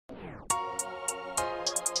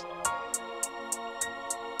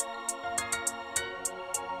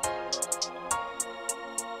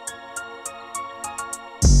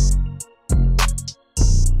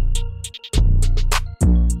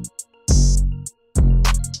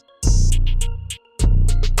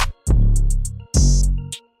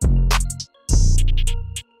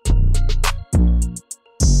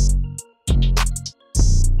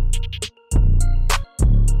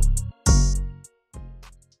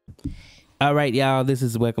All right, y'all. This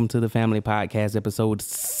is Welcome to the Family Podcast, episode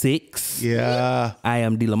 6. Yeah. I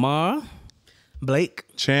am D. Lamar. Blake.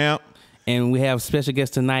 Champ. And we have special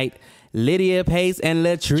guests tonight, Lydia, Pace, and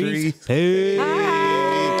Latrice. Hey.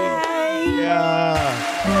 Hi. Yeah.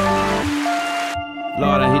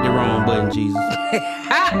 Lord, I hit the wrong button, Jesus.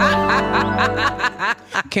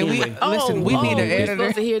 Can we listen? We need an We're editor.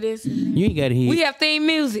 supposed to hear this. You ain't got to hear. We have theme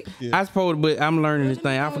music. Yeah. I suppose, but I'm learning this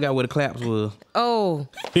thing. I forgot what the claps was. Oh,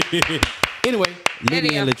 Anyway,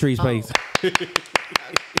 Lydia and Latrice, Pace.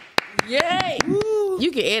 yay! You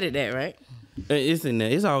can edit that, right? It's in there.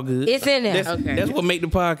 It's all good. It's in there. That's, Okay. that's what make the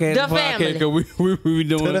podcast The the podcast, family. because we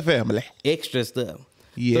doing To the family. extra stuff.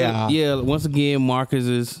 Yeah. So, yeah, once again, Marcus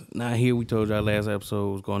is not here. We told y'all last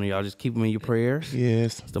episode was going to y'all. Just keep him in your prayers.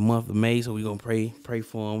 Yes. It's the month of May, so we're going to pray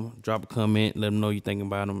for him. Drop a comment. Let him know you're thinking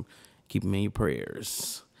about him. Keep him in your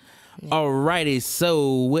prayers. Yeah. Alrighty,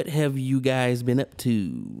 so what have you guys been up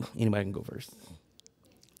to? Anybody can go first.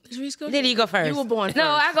 Did you go first? You were born first. No,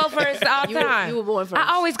 I go first all the time. You were born first.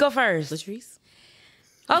 I always go first. Latrice?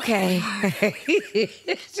 Okay.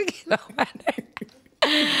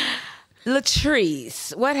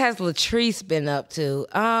 Latrice. What has Latrice been up to?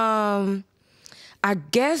 I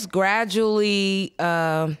guess gradually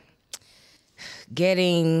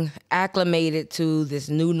getting acclimated to this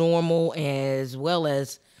new normal, as well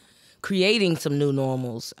as creating some new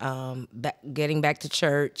normals. Getting back to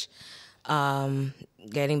church,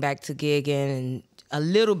 getting back to gigging, and a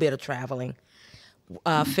little bit of traveling.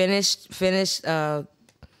 Finishing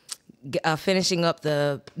up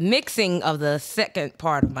the mixing of the second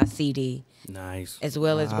part of my CD. Nice. As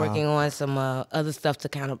well as working on some other stuff to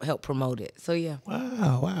kind of help promote it. So, yeah.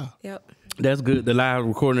 Wow. Yep. That's good. The live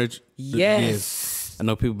recording. Yes. I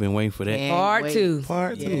know people been waiting for that. Yeah. Part wait. 2.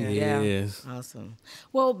 Part 2. Yeah. Yes. Awesome.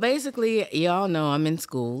 Well, basically, y'all know I'm in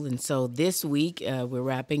school. And so this week, we're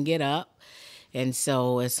wrapping it up. And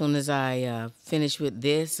so as soon as I finish with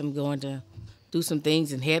this, I'm going to do some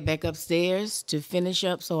things and head back upstairs to finish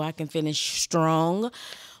up so I can finish strong.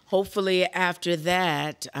 Hopefully after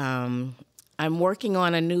that, I'm working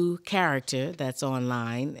on a new character that's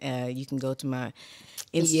online. You can go to my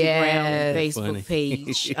Instagram, Facebook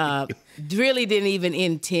page. Really didn't even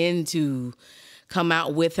intend to come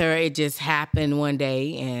out with her. It just happened one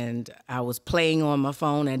day, and I was playing on my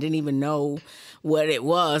phone. I didn't even know what it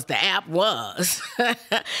was, the app was.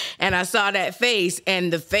 And I saw that face,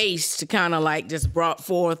 and the face kind of like just brought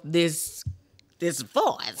forth this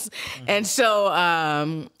voice. Mm-hmm. And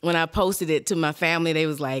so when I posted it to my family, they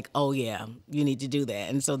was like, oh yeah, you need to do that.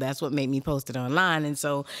 And so that's what made me post it online. And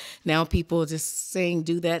so now people are just saying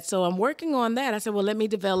do that. So I'm working on that. I said, well, let me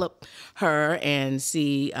develop her and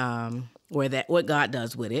see what God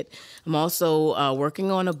does with it. I'm also working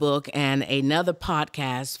on a book and another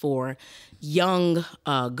podcast for young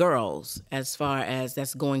girls, as far as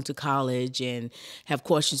that's going to college and have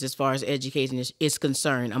questions as far as education is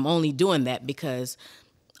concerned. I'm only doing that because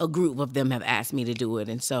a group of them have asked me to do it,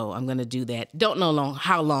 and so I'm going to do that. Don't know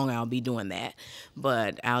how long I'll be doing that,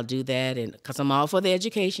 but I'll do that, and because I'm all for the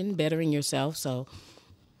education, bettering yourself. So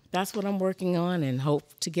that's what I'm working on, and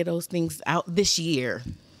hope to get those things out this year.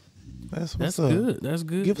 That's good. That's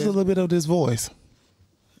good. Give us a little bit of this voice.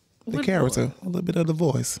 The character. A little bit of the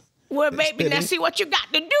voice. Well, baby, now see what you got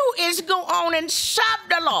to do is go on and serve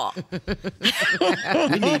the Lord.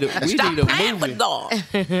 We need a Playing movie. with God.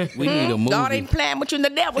 We need a movie. God ain't playing with you, and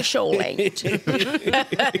the devil sure ain't.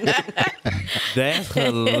 That's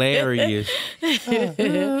hilarious.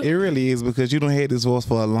 It really is, because you don't had this voice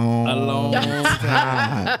for a long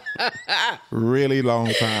time. Really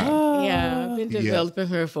long time. Yeah, I've been developing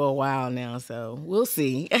her for a while now, so we'll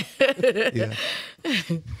see. Yeah.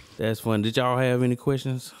 That's fun. Did y'all have any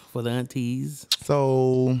questions for the aunties?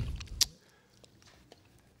 So,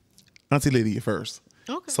 Auntie Lydia first.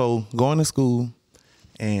 Okay. So, going to school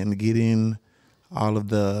and getting all of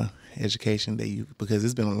the education that because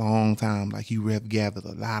it's been a long time, like you have gathered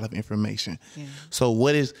a lot of information. Yeah. So,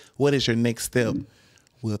 what is your next step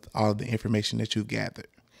with all the information that you've gathered?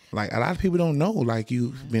 Like, a lot of people don't know, like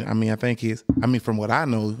you've been, from what I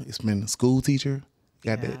know, it's been a school teacher,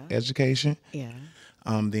 got the education. Yeah.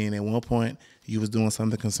 Then at one point you was doing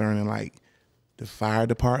something concerning like the fire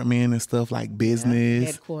department and stuff like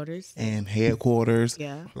business headquarters.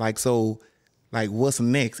 Yeah. Like, so, like, what's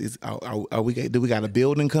next? Do we got a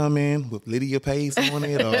building coming with Lydia Pace on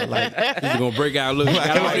it, or like we're gonna break out? Look,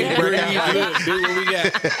 got all these break do what we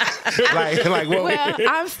got. like what? Well,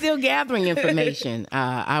 I'm still gathering information.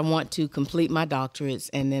 I want to complete my doctorates,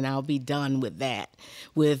 and then I'll be done with that,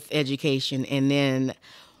 with education, and then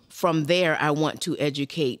from there, I want to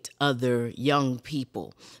educate other young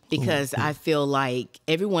people, because I feel like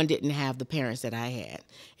everyone didn't have the parents that I had.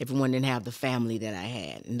 Everyone didn't have the family that I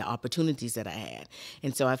had and the opportunities that I had.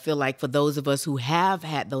 And so I feel like for those of us who have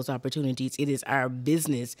had those opportunities, it is our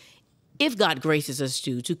business, if God graces us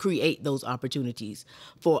to create those opportunities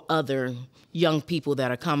for other young people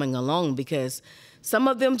that are coming along, because some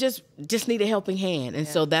of them just need a helping hand. And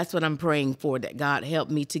so that's what I'm praying for, that God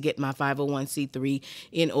help me to get my 501c3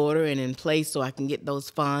 in order and in place, so I can get those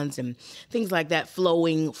funds and things like that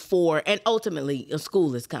flowing for, and ultimately a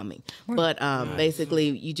school is coming. But basically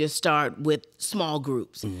you just start with small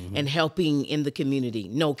groups and helping in the community.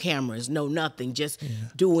 No cameras, no nothing, just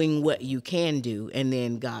doing what you can do. And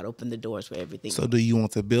then God opened the doors for everything. So do you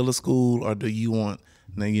want to build a school, or do you want...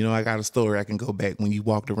 Now, you know, I got a story I can go back when you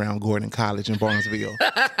walked around Gordon College in Barnesville.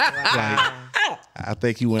 Like, I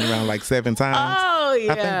think you went around like 7 times. Oh,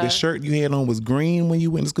 yeah. I think the shirt you had on was green when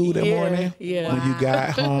you went to school that morning. Yeah. When you got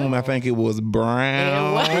home, I think it was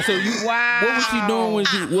brown. So you, what was she doing when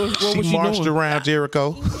what was she marched doing? around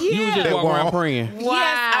Jericho. You was just walking around praying.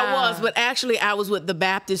 Yes, I was. But actually, I was with the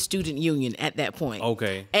Baptist Student Union at that point.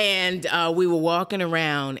 Okay. And we were walking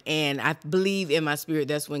around, and I believe in my spirit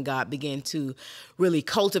that's when God began to really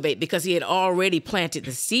cultivate, because he had already planted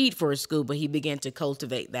the seed for a school, but he began to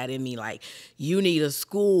cultivate that in me. Like, you need a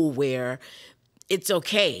school where it's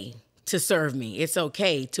okay to serve me. It's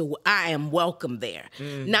okay to, I am welcome there.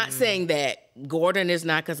 Not saying that Gordon is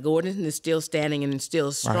not, because Gordon is still standing and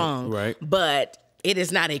still strong. Right. But it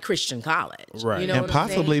is not a Christian college. Right. You know And what I'm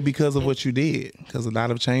possibly saying? because of what you did, because a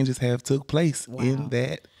lot of changes have took place in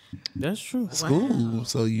that That's true. school.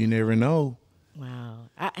 So you never know. Wow.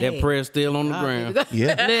 That prayer's still on the ground.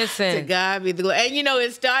 Yeah. Listen. To God be the glory. And you know,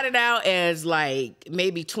 it started out as like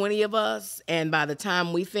maybe 20 of us, and by the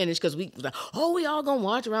time we finished, because we was like, oh, we all gonna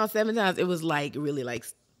watch around 7 times, it was like really like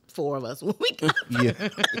 4 of us when we got Yeah.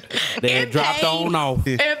 They had in dropped pain. on off.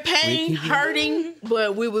 in pain, hurting,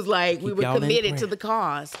 but we was like, we were y'all in committed to prayer. the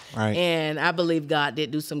cause. Right. And I believe God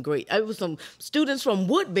did do some great, it was some students from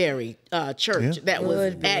Woodbury Church that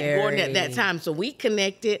was at Gordon at that time. So we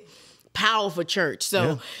connected, powerful church.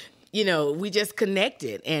 So, you know, we just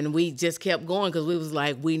connected, and we just kept going, because we was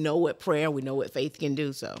like, we know what prayer, we know what faith can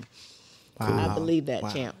do. So I believe that,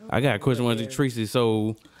 champ. I got a question on Latrice.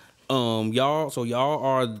 So, y'all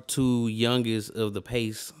are the 2 youngest of the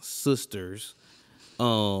Pace sisters.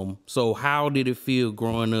 So how did it feel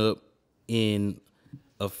growing up in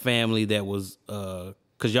a family that was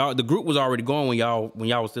because the group was already going when y'all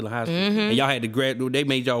was still in high school, and y'all had to graduate. They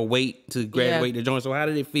made y'all wait to graduate to join. So how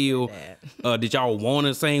did it feel? Did y'all want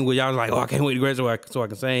to sing? Were y'all like, oh, I can't wait to graduate so I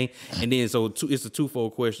can sing? And then it's a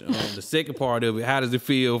twofold question. The second part of it, how does it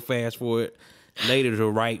feel? Fast forward later to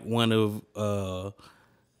write one of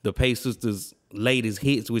the Pace sisters' latest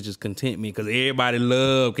hits, which is Contentment, because everybody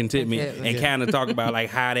loved Contentment, and kind of talk about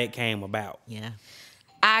like how that came about. Yeah.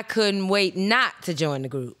 I couldn't wait not to join the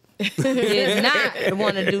group. Did not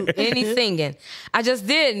want to do any singing. I just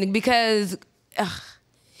didn't, because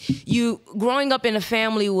you growing up in a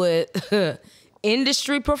family with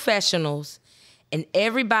industry professionals, and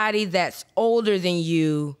everybody that's older than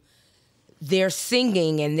you, they're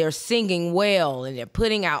singing, and they're singing well, and they're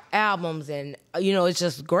putting out albums, and you know, it's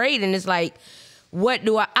just great. And it's like,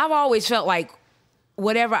 I've always felt like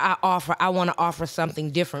whatever I offer, I want to offer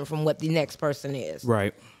something different from what the next person is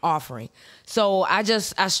offering. So I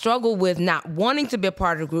struggled with not wanting to be a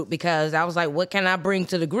part of the group, because I was like, what can I bring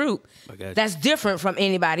to the group that's different from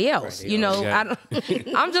anybody else? You know,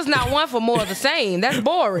 I'm just not one for more of the same. That's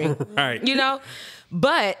boring. You know?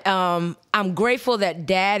 But I'm grateful that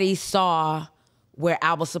Daddy saw where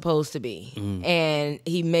I was supposed to be, and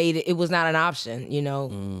he made it. It was not an option. You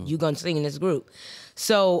know, you gonna sing in this group.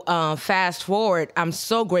 So fast forward, I'm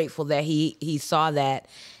so grateful that he saw that,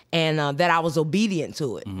 and that I was obedient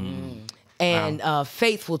to it, and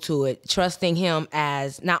faithful to it, trusting him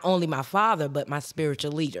as not only my father but my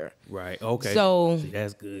spiritual leader. Right. Okay. So see,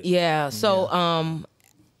 that's good. Yeah. So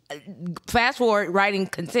fast forward, writing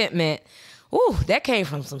Contentment. Ooh, that came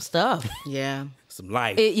from some stuff. Yeah. Some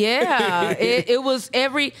life. It was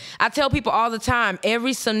I tell people all the time,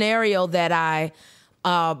 every scenario that I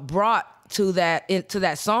brought to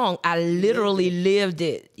that song, I literally lived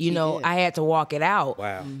it. You know, I had to walk it out.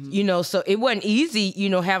 Wow. You know, so it wasn't easy, you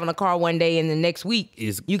know, having a car one day and the next week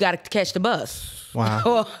you got to catch the bus.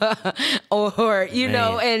 Wow. or you Man.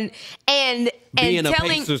 know, and Being a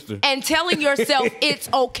telling Pace sister. and telling yourself it's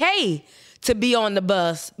okay to be on the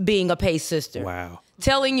bus being a Pace sister. Wow.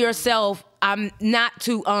 Telling yourself I'm not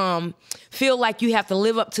to feel like you have to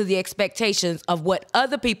live up to the expectations of what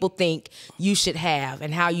other people think you should have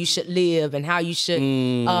and how you should live and how you should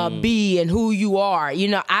be and who you are. You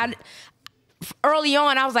know, early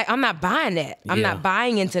on I was like, I'm not buying that. I'm not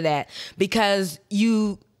buying into that, because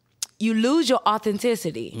you lose your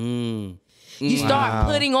authenticity. You start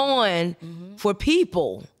putting on for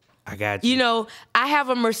people. I got you. You know, I have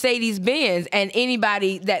a Mercedes Benz, and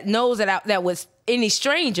anybody that knows that was any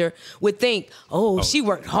stranger would think, oh, she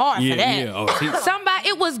worked hard for that. Yeah. Oh,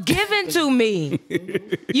 It was given to me.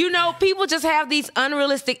 You know, people just have these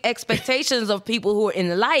unrealistic expectations of people who are in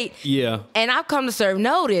the light. Yeah. And I've come to serve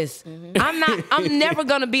notice. I'm never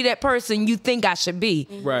gonna be that person you think I should be.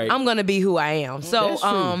 Right. I'm gonna be who I am. So That's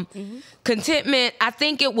true. Contentment, I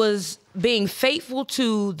think it was being faithful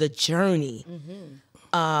to the journey.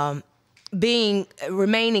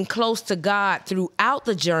 Remaining close to God throughout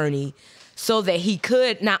the journey, so that he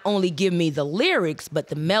could not only give me the lyrics, but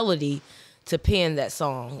the melody to pen that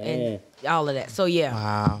song and all of that. So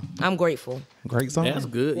Wow. I'm grateful. Great song. That's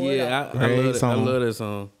good. Yeah, I Great love that. I song. love that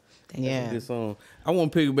song. Yeah. That's a good song. I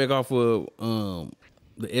want to piggyback off of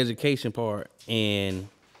the education part and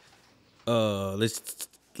let's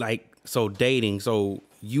dating. So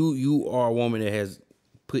you are a woman that has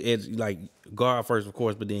put God first, of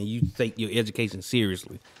course, but then you take your education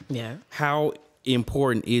seriously. Yeah. How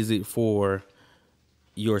important is it for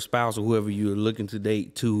your spouse or whoever you're looking to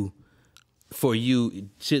date for you,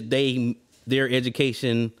 should their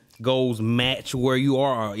education goals match where you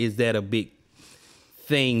are, or is that a big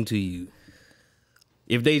thing to you?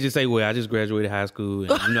 If they just say, well, I just graduated high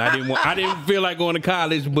school and you know, I didn't feel like going to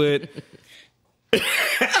college, but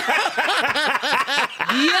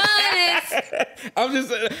Yes. I'm just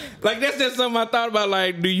that's just something I thought about.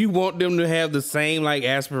 Like, do you want them to have the same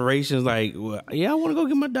aspirations? Like, well, yeah, I want to go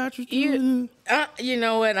get my doctorate. You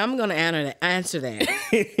know what? I'm gonna answer that.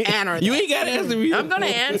 You ain't got to answer me. I'm gonna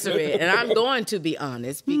answer it, and I'm going to be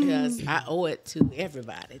honest because I owe it to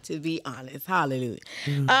everybody to be honest. Hallelujah.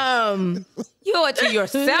 You owe it to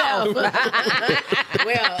yourself. Well,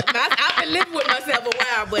 I've been living with myself a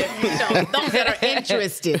while, but you know, those that are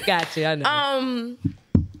interested. Gotcha. I know.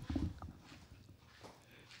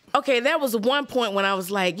 Okay, there was one point when I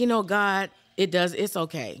was like, you know, God, it's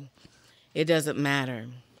okay. It doesn't matter.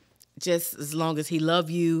 Just as long as he love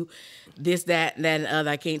you, this, that, and the other.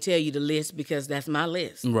 I can't tell you the list because that's my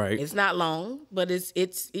list. Right. It's not long, but it's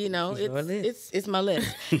you know, it's my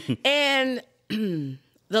list. And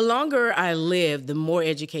the longer I live, the more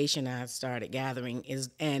education I started gathering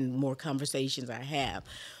and more conversations I have.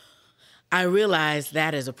 I realize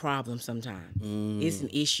that is a problem sometimes. It's an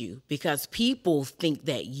issue because people think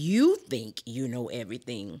that you think you know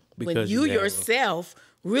everything when Because you you have yourself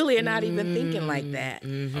really are not even thinking like that.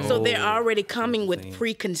 So they're already coming with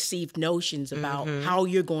preconceived notions about how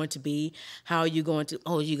you're going to be, how you're going to,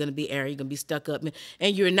 you're going to be arrogant, you're going to be stuck up.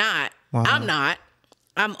 And you're not. Wow. I'm not.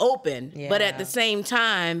 I'm open. Yeah. But at the same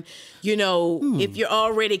time, you know, if you're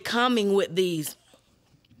already coming with these,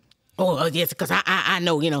 oh, yes, because I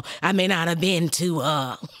know, you know, I may not have been to,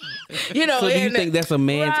 you know. So do you think that's a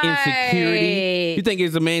man's insecurity? You think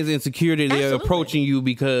it's a man's insecurity they're Absolutely. approaching you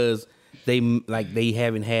because they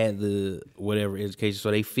haven't had the whatever education,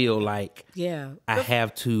 so they feel like I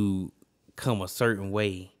have to come a certain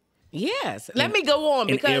way. Yes. Let me go on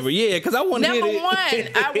because because I want to number hear it.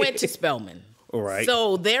 one, I went to Spelman. All right.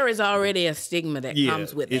 So there is already a stigma that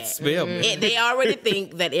comes with that. It's Spelman. They already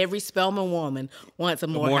think that every Spelman woman wants a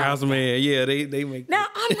Morehouse man. Yeah, they make. Now,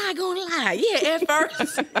 I'm not going to lie. Yeah, at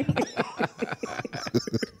first.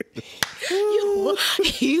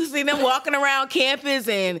 You see them walking around campus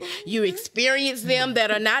and you experience them that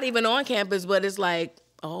are not even on campus, but it's like,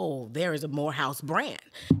 oh, there is a Morehouse brand.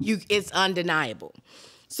 It's undeniable.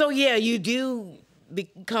 So, yeah, you do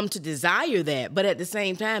come to desire that, but at the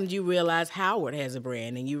same time you realize Howard has a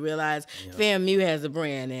brand and you realize FAMU has a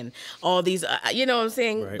brand and all these you know what I'm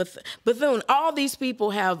saying, right. Bethune, all these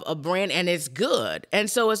people have a brand and it's good, and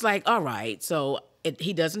so it's like, all right, so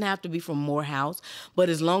he doesn't have to be from Morehouse, but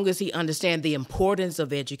as long as he understands the importance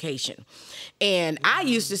of education. And I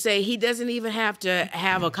used to say he doesn't even have to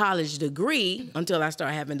have a college degree until I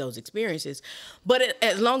start having those experiences, but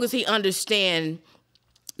as long as he understands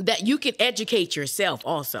that you can educate yourself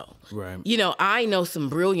also. Right. You know, I know some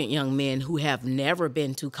brilliant young men who have never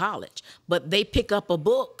been to college, but they pick up a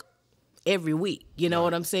book every week. You know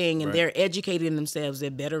what I'm saying? And they're educating themselves,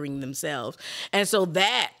 they're bettering themselves. And so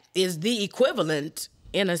that is the equivalent,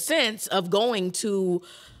 in a sense, of going to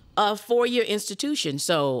a 4-year institution.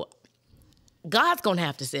 So God's going to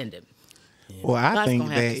have to send him. Well, I God's think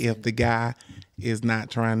gonna have that to if the guy is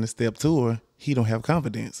not trying to step to her, he don't have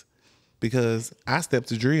confidence. Because I stepped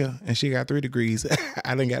to Drea and she got 3 degrees.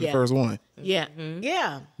 I didn't got the first one. Yeah.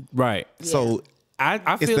 Yeah. Right. So I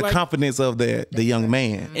it's feel the like, confidence of the young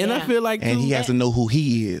man. and I feel like And too, he has to know who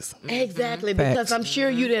he is. Exactly, because I'm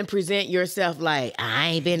sure you didn't present yourself like, I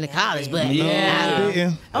ain't been to college, but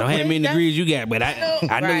Yeah. I don't have many degrees you got, but I know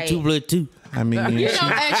Right. 2 plus 2. I mean, you know,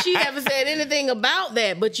 and she never said anything about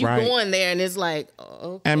that, but you Right. go in there and it's like,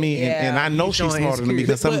 oh, okay. I mean, and I know she's showing smarter than me insecurity.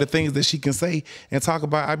 because some of the things that she can say and talk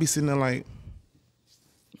about, I be sitting there like,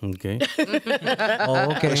 Okay.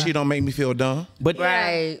 Oh, okay. but she don't make me feel dumb. But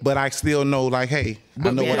Right. But I still know, like, hey, I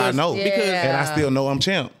know what I because- know. because- And I still know I'm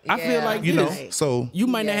champ. I feel like You know, this. so You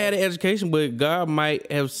might not have the education, but God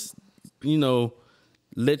might have,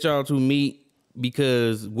 let y'all two meet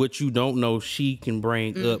because what you don't know, she can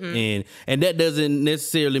bring up, and that doesn't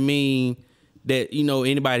necessarily mean that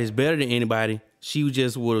anybody's better than anybody. She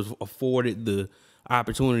just was afforded the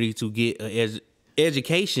opportunity to get an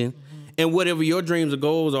education, and whatever your dreams or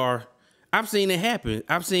goals are. I've seen it happen.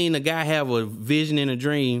 I've seen a guy have a vision and a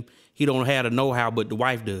dream. He don't have the know-how, but the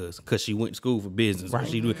wife does because she went to school for business.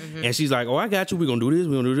 Right. And she's like, "Oh, I got you. We're gonna do this.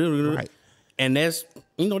 We're gonna do this. We're gonna do this." Right. And that's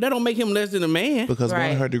that don't make him less than a man. because one Right.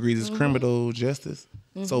 of her degrees is criminal justice.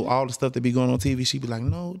 So all the stuff that be going on TV, she be like,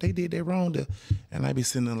 no, they did that wrong. And I be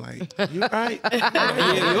sitting there like, you're right. That's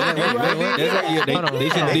right. Yeah, they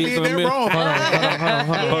should They did did something that else.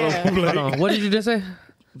 wrong. Hold on. What did you just say?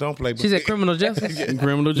 Don't play. She said criminal justice.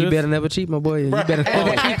 Criminal You justice. better never cheat, my boy. You better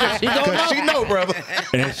never cheat. Because she know, brother.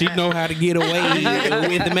 And she know how to get away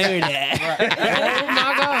with the married. Oh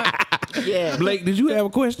my God. Yeah. Blake, did you have a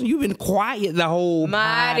question? You've been quiet the whole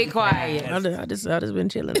Mighty podcast. quiet. I just been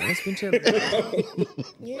chilling. I just been chilling.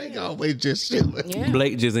 Like always just chilling.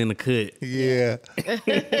 Blake just in the cut. Yeah.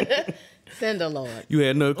 Send the Lord. You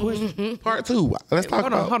had another question? Part 2. Let's talk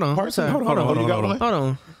Hold on, about hold on. part 2. Sorry. Hold on. You got one? Hold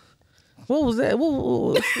on. What was that?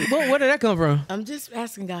 Where did that come from? I'm just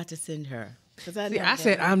asking God to send her. Cause See, I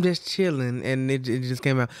said I'm just chilling, and it just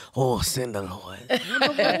came out. Oh, send the Lord. okay,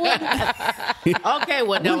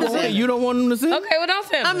 well, don't Hey, send you don't want him to sing? Okay, well, don't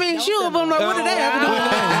send I mean, sure, but I'm like, what did that have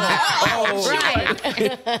to do with it?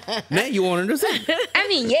 Right. Now you want him to sing? I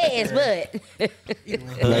mean, yes, but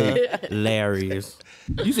Hilarious.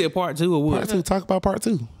 You said part 2 or what? Part 2. Talk about part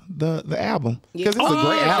 2. The album. Because it's a Oh,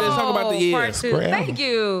 great yeah, album. let's talk about the part 2. Great Thank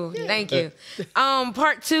you. Thank you.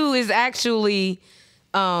 Part 2 is actually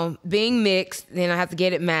being mixed. Then I have to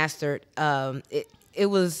get it mastered. It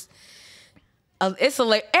was. It's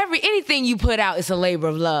anything you put out is a labor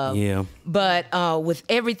of love. Yeah. But with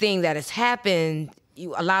everything that has happened,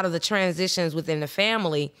 a lot of the transitions within the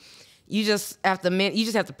family, you just have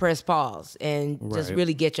to press pause and just Right.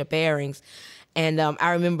 really get your bearings. And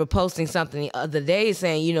I remember posting something the other day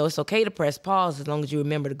saying, it's okay to press pause as long as you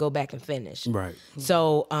remember to go back and finish. Right.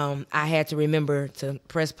 So I had to remember to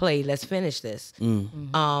press play. Let's finish this.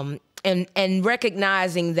 And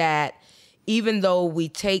recognizing that even though we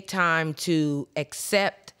take time to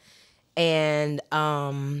accept and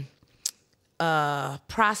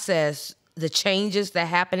process the changes that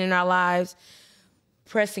happen in our lives,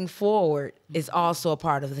 pressing forward is also a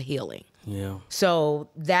part of the healing. Yeah. So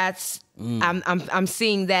that's I'm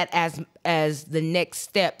seeing that as the next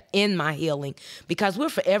step in my healing, because we'll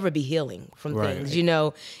forever be healing from Right. things.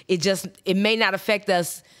 It may not affect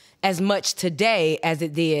us as much today as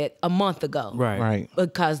it did a month ago. Right.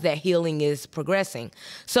 Because that healing is progressing.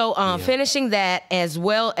 So finishing that, as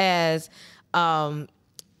well as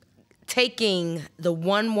taking the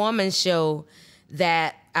one woman show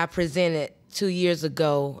that I presented 2 years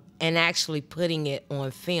ago and actually putting it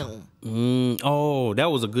on film. Oh,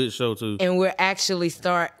 that was a good show too. And we're actually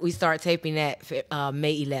start taping that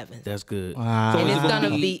May 11th. That's good. Wow. So And is it's it gonna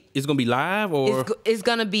be- it's gonna be live or It's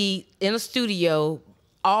gonna be in a studio,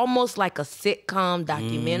 almost like a sitcom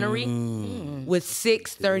documentary with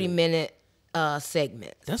 6 30-minute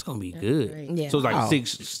segments. that's gonna be good. Yeah. So it's like Wow.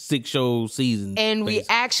 six show seasons. And we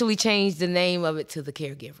basically. actually changed the name of it to The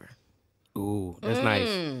Caregiver. Ooh, that's nice.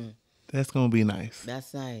 That's going to be nice.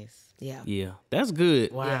 That's nice. Yeah. Yeah, that's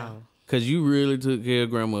good. Wow. Cause you really took care of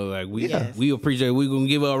grandma. Like we appreciate. We gonna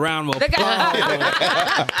give her a round of applause.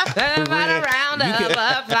 A round of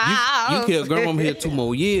applause. You kept grandma here 2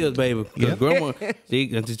 more years, baby. Cause grandma,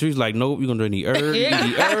 she's like, nope, you gonna drink the herb. You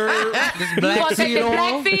need the herb. You gonna take the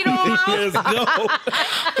black feet on? Let's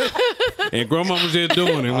go. And grandma was just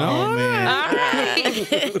doing it. Oh, man. All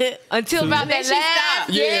right. Until about that last.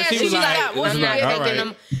 Yeah, she was like, I'm not all taking right.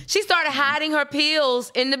 them. She started hiding her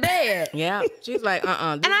pills in the bed. Yeah. She's like, this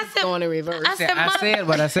And I is said, going in reverse. I said, I Mom, said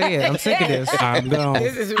what I said. I'm sick of this. I'm gone.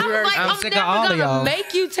 This is I was reverse. like, I'm I'm sick of never all of gonna y'all.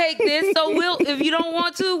 make you take this. So if you don't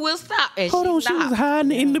want to, we'll stop. And Hold on, she was stopped.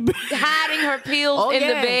 hiding in the bed. Hiding her pills Oh, in the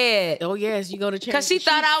yes. bed. Oh, yes. You go to change. Cause she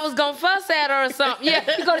thought I was gonna fuss at her or something. Yeah,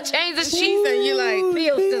 you gonna change the sheets and you like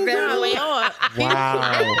feels just really hard.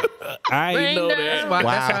 Wow. I ain't know that. That's how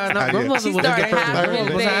I know. Wow. Grandmother She was started gangster. hiding in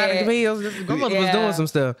Grandmother was bed. hiding the pills. Grandmother was Yeah. doing some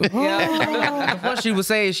stuff. Before she was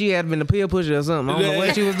saying she had been a pill pusher or something. I don't know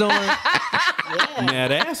what she was doing. Now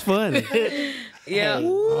that's funny. Yeah.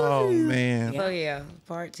 Oh man. So yeah,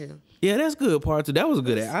 part 2. Yeah, that's good. Part 2. That was a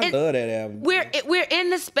good. I And love that album. We're in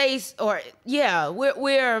the space,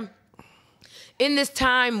 we're in this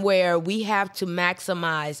time where we have to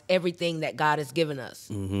maximize everything that God has given us.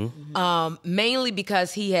 Mainly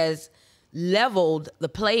because He has leveled the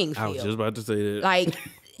playing I was field. just about to say that. Like.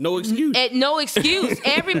 No excuse. No excuse.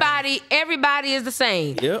 Everybody is the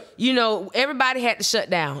same. Yep. You know, everybody had to shut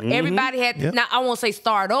down. Everybody had to, now I won't say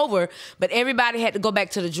start over, but everybody had to go back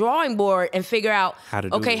to the drawing board and figure out, How to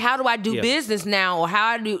do okay, it. how do I do business now, or how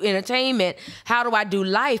I do entertainment? How do I do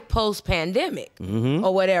life post pandemic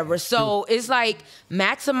or whatever? So it's like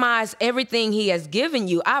maximize everything He has given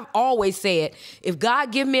you. I've always said, if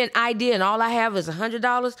God give me an idea and all I have is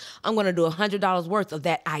 $100, I'm going to do $100 worth of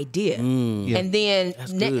that idea, and then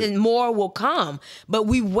and more will come. But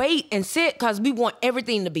we wait and sit because we want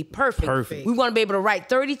everything to be perfect. We want to be able to write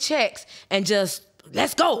 30 checks and just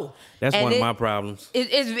let's go. That's And one of my problems.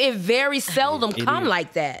 It very seldom come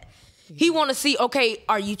like that. He want to see, okay,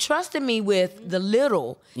 are you trusting me with the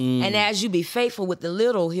little? And as you be faithful with the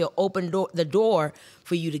little, He'll open the door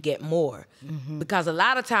for you to get more. Because a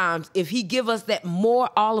lot of times, if He give us that more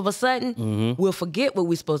all of a sudden, we'll forget what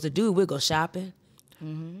we're supposed to do. We'll go shopping.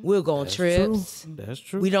 We'll go on trips. That's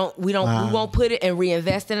true. We won't put it and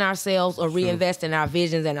reinvest in ourselves or reinvest in our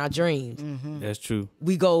visions and our dreams. That's true.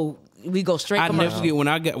 We go straight I commercial. never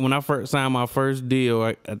forget when I first signed my first deal.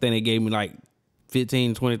 I think they gave me like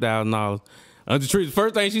 $15,000-$20,000. The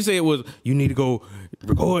first thing she said was, "You need to go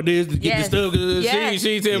record this to get the stuff."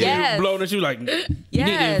 She said me blow, and she was like, "You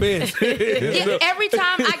need to invest." Every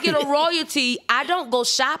time I get a royalty, I don't go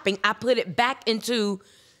shopping. I put it back into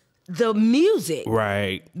the music.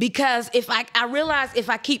 Right. Because if I realize if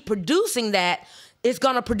I keep producing that, it's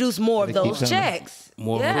gonna produce more of those checks.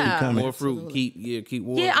 More fruit. Keep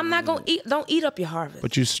water. Yeah, I'm not gonna don't eat up your harvest.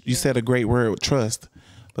 But you said a great word, trust.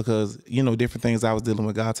 Because, different things I was dealing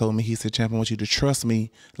with, God told me, He said, Champ, I want you to trust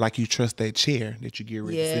me like you trust that chair that you get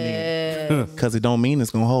ready to sit in. Because it don't mean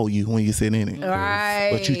it's going to hold you when you sit in it. Right.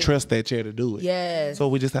 But you trust that chair to do it. Yes. So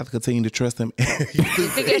we just have to continue to trust Him. I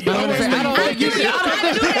don't think you should.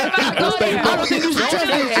 I don't think you should trust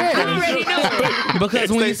that chair. already knew.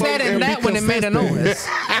 Because when you said it, that when it made a noise.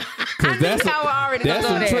 I knew y'all were already That's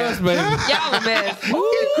gonna some go there. trust, baby. Y'all a mess.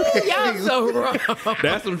 Y'all so wrong.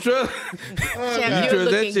 That's some trust. Champ, you're trust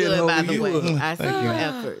that looking shit good, by over the you. way. I see your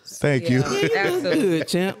efforts. Thank you. Absolutely. Good,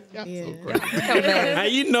 champ. Yeah. How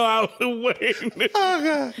you know I was waiting? Oh,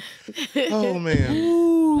 God. Oh,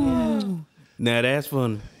 man. Now that's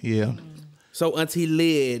funny. Yeah. So Auntie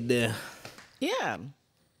Lyd, Yeah.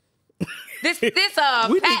 This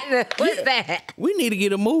patent, what's that? we need to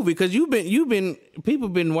get a movie because people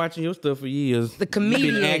been watching your stuff for years. The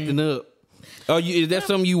comedian. You been acting up. Is that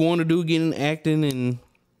something you want to do? Get in acting and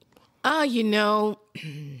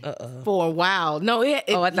for a while. No, it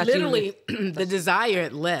I thought literally the desire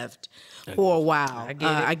had left for a while. I get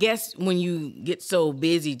it. I guess when you get so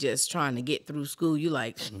busy just trying to get through school, you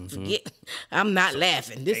like forget. I'm not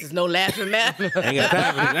laughing. This is no laughing matter. ain't got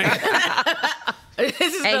time for it.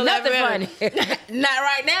 This is Ain't no nothing laughing funny. matter. Not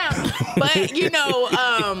right now. But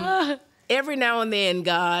every now and then,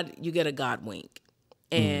 you get a God wink,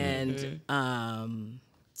 and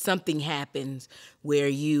something happens where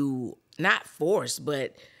you not force,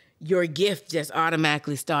 but your gift just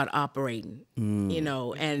automatically start operating,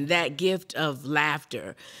 and that gift of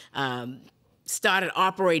laughter started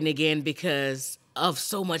operating again because of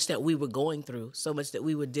so much that we were going through, so much that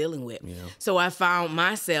we were dealing with. Yeah. So I found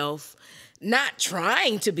myself not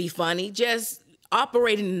trying to be funny, just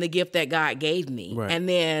operating in the gift that God gave me. Right. And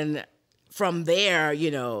then from there,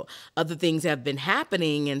 other things have been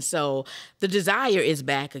happening. And so the desire is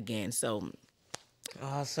back again. So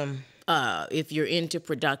Awesome. if you're into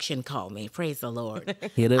production, call me. Praise the Lord.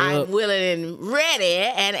 Hit it up. I'm willing and ready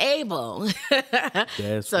and able.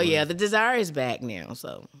 That's So funny. yeah, the desire is back now.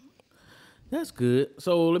 So That's good.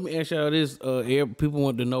 So let me ask y'all this: people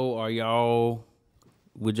want to know,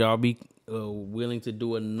 would y'all be willing to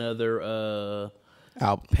do another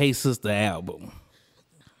Album. Pay Sister album?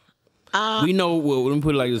 We know. Well, let me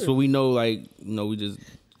put it like this: so we know, we just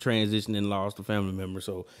transitioned and lost a family member.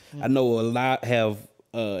 So I know a lot have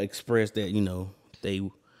expressed that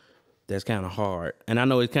that's kind of hard, and I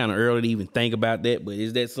know it's kind of early to even think about that. But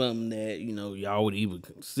is that something that y'all would even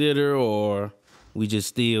consider, or we just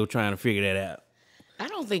still trying to figure that out? I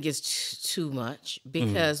don't think it's too much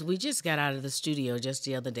because we just got out of the studio just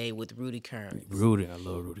the other day with Rudy Kearns. Rudy, I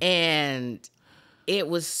love Rudy. And it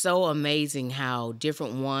was so amazing how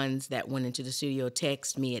different ones that went into the studio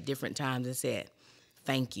text me at different times and said,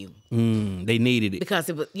 thank you. They needed it. Because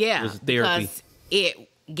it was, yeah. It was therapy. Because it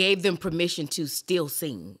gave them permission to still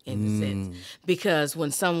sing in a sense. Because when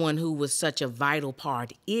someone who was such a vital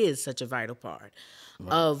part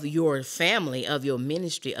of your family, of your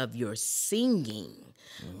ministry, of your singing,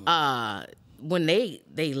 when they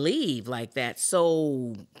leave like that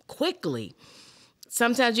so quickly,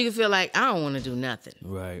 sometimes you can feel like, I don't want to do nothing.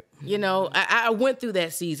 Right. I went through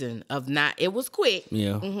that season of it was quick.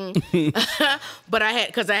 Yeah. But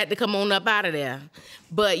because I had to come on up out of there.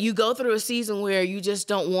 But you go through a season where you just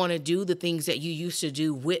don't want to do the things that you used to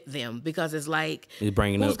do with them because it's like, It's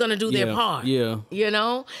bringing who's up- going to do their part? Yeah.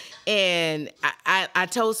 And I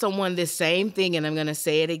told someone this same thing, and I'm going to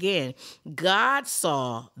say it again. God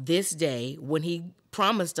saw this day when he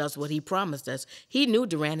promised us what he promised us. He knew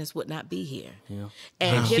Durandis would not be here. Yeah.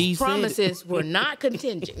 And She his said it. promises were not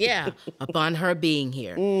contingent, upon her being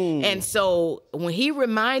here. And so when he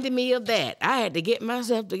reminded me of that, I had to get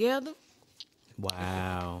myself together.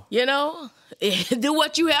 Wow. Do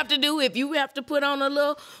what you have to do. If you have to put on a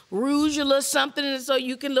little rouge or little something so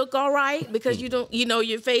you can look all right because you don't,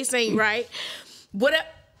 your face ain't right. Whatever.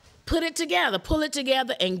 Put it together, pull it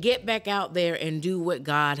together, and get back out there and do what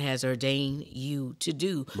God has ordained you to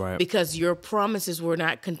do. Right. Because your promises were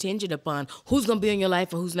not contingent upon who's going to be in your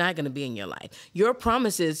life and who's not going to be in your life. Your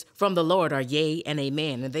promises from the Lord are yea and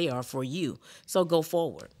amen, and they are for you. So go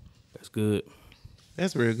forward. That's good.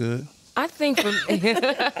 That's very good. I think for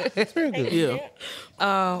That's very good. Yeah.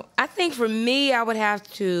 I think for me, I would have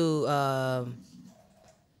to.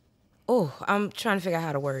 I'm trying to figure out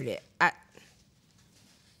how to word it.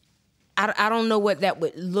 I don't know what that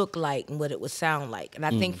would look like and what it would sound like, and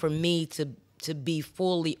I think for me to be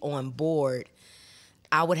fully on board,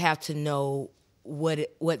 I would have to know what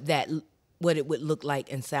it would look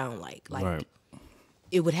like and sound like. Like Right.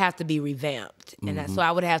 it would have to be revamped, and so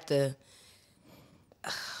I would have to.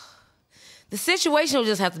 The situation would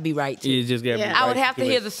just have to be right too. You just got. Yeah. I would have to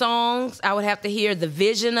hear the songs. I would have to hear the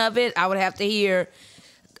vision of it. I would have to hear.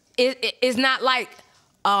 It's not like,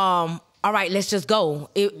 all right, let's just go.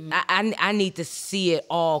 I need to see it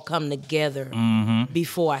all come together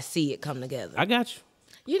before I see it come together. I got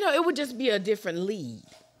you. It would just be a different lead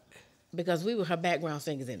because we were her background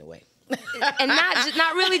singers anyway. And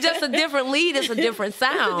not really just a different lead. It's a different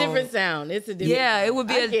sound. It's a different sound. It's a different. Yeah, it would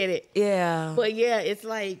be. I get it. Yeah. But yeah, it's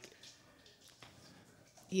like.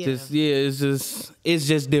 Yeah. It's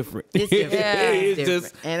just different. It's different. Yeah. It's It's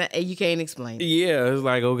different. just And you can't explain it. yeah. It's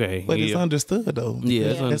like okay. But it's yeah. understood though. Yeah,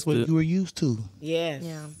 because it's that's what understood. you were used to. Yes.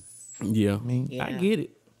 Yeah. Yeah. Yeah. I get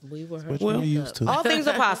it. We were her. What you were used to. All things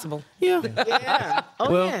are possible. Yeah. Yeah. Oh,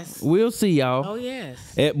 Well, yes. we'll see y'all. Oh, yes.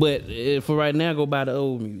 But for right now, go buy the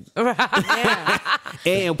old music. Yeah.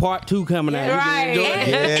 And part 2 coming out. Right. Enjoy it.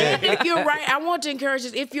 And if you're I want to encourage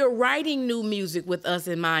this. If you're writing new music with us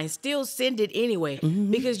in mind, still send it anyway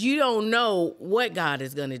because you don't know what God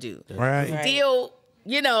is going to do. Right. Still,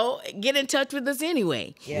 get in touch with us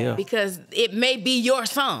anyway. Yeah. Because it may be your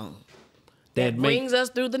song That makes. brings us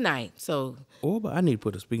through the night. So Oh, but I need to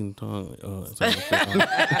put a speaking tongue. Hit it,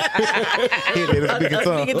 speaking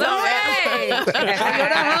tongue. speaking tongue.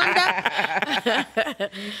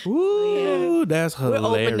 Ooh, that's We're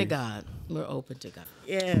hilarious. open to God. We're open to God.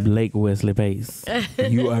 Yeah. Blake Wesley Pace,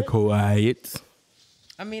 you are quiet.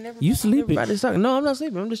 I mean, You sleeping? everybody's talking. No, I'm not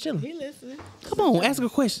sleeping. I'm just chilling. He listening. Come on, ask a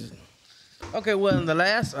question. Okay, well, in the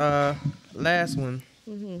last one,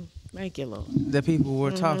 Thank you, Lord. the people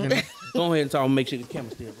were talking. Go ahead and talk. Make sure the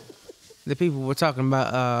camera's still. The people were talking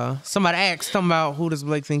about. Somebody asked talking about who does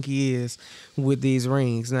Blake think he is with these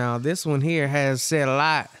rings. Now, this one here has said a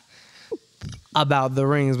lot about the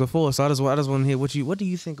rings before, so I just want to hear what do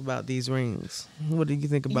you think about these rings? What do you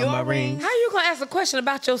think about my rings? How you gonna ask a question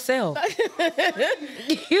about yourself? Blake,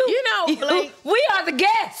 we are the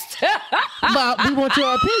guests. But we want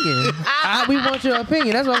your opinion. We want your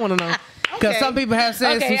opinion. That's what I want to know. Because some people have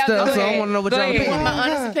said some stuff, so I want to know what your opinion is. my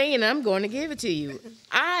honest opinion, I'm going to give it to you.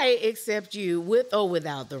 I accept you with or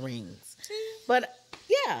without the rings. But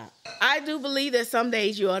yeah, I do believe that some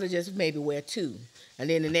days you ought to just maybe wear 2. And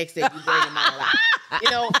then the next day you bring them all out.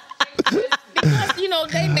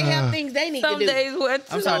 Because, they may have things they need Some to do. days what?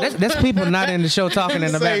 I'm sorry, that's people not in the show talking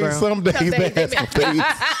in the background. Some days they have some things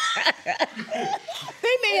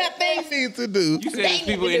They may have things they need to do. You said there's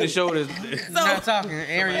people in the show that's Not talking.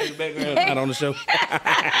 Aaron. in the background, not on the show.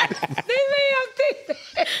 They may have things.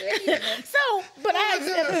 So, but I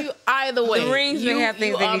accept you either way. The rings may have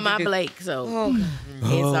things you they are need to my do. Blake, so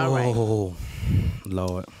it's all right. Oh,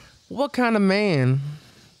 Lord. What kind of man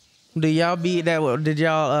do y'all be that? Did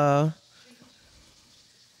y'all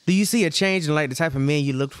do you see a change in like the type of man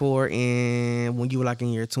you looked for when you were like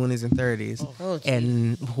in your 20s and 30s,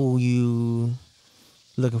 and who you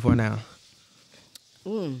looking for now?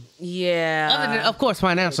 Yeah. Other than, of course,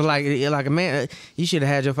 financial. Like a man, you should have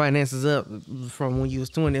had your finances up from when you was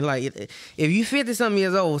 20. Like if you 50-something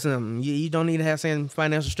years old or something, you don't need to have same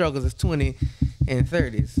financial struggles as 20 and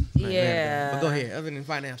 30s. Like, Yeah. but go ahead. Other than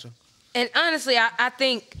financial. And honestly, I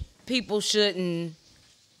think people shouldn't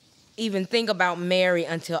even think about marry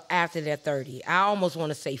until after they're 30. I almost want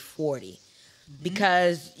to say 40.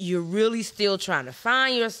 Because you're really still trying to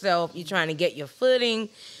find yourself. You're trying to get your footing.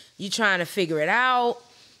 You're trying to figure it out.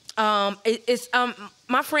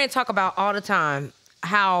 My friend talk about all the time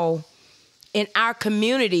how in our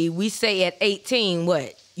community we say at 18,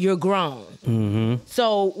 what? You're grown. Mm-hmm.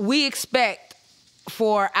 So we expect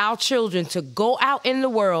for our children to go out in the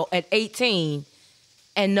world at 18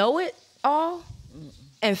 and know it all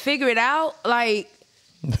and figure it out. Like,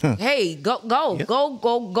 hey,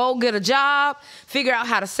 go get a job, figure out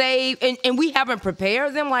how to save. And we haven't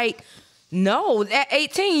prepared them. Like, no, at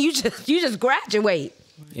 18, you just graduate.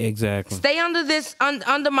 Exactly. Stay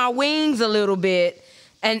under my wings a little bit.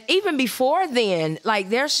 And even before then, like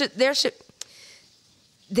there should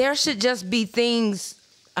just be things.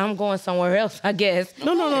 I'm going somewhere else, I guess.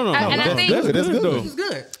 No. And I think That's good. This is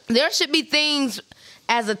good. there should be things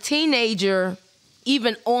as a teenager,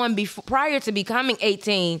 even prior to becoming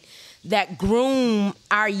 18, that groom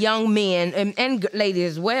our young men and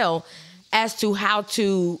ladies as well as to how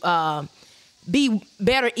to be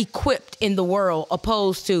better equipped in the world,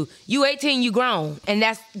 opposed to you 18, you grown, and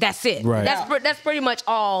that's it. Right. That's pretty much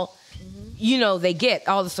all they get,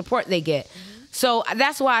 all the support they get. So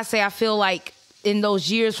that's why I say I feel like in those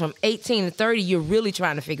years from 18 to 30, you're really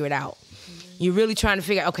trying to figure it out. You're really trying to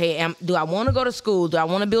figure out, okay, do I want to go to school? Do I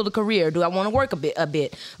want to build a career? Do I want to work a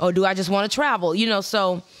bit? Or do I just want to travel?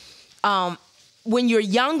 So when you're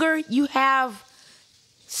younger, you have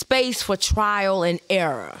space for trial and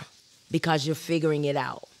error because you're figuring it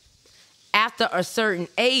out. After a certain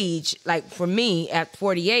age, like for me at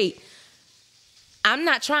 48, I'm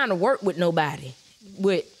not trying to work with nobody.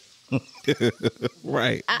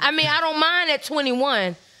 Right. I mean, I don't mind at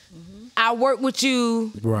 21. I work with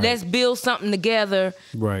you. Right. Let's build something together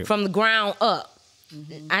from the ground up.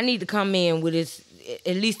 I need to come in with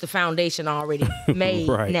at least the foundation already made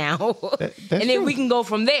now. And then we can go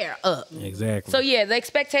from there up. Exactly. So, yeah, the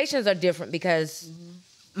expectations are different because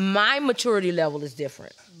my maturity level is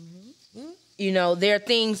different. There are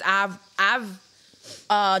things I've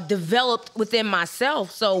developed within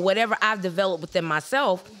myself. So whatever I've developed within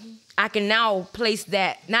myself, I can now place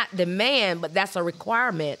that, not demand, but that's a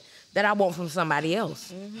requirement that I want from somebody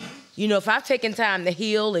else. If I've taken time to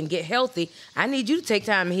heal and get healthy, I need you to take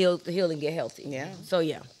time to heal and get healthy. Yeah. So,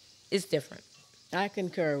 yeah, it's different. I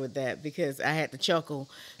concur with that because I had to chuckle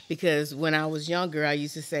because when I was younger, I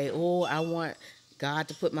used to say, oh, I want God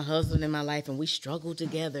to put my husband in my life and we struggle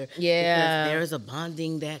together. Yeah. Because there's a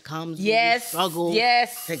bonding that comes when we Yes. struggle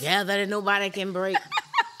Yes. together that nobody can break.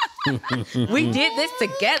 We did this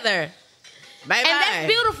together. Bye-bye. And that's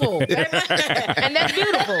beautiful. And that's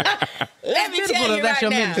beautiful. Let me beautiful tell you if that's right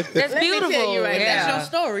your now. ministry. That's Let me beautiful. tell you right Yeah. now.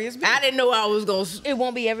 That's your story. It's I didn't know I was going to... It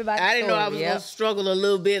won't be everybody's I didn't know I story. was going to struggle a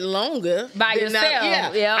little bit longer. By than yourself,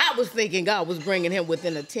 Yeah. yeah. I was thinking God was bringing him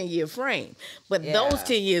within a 10-year frame. But Yeah. those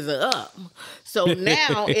 10 years are up. So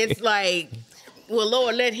now it's like, well,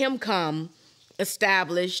 Lord, let him come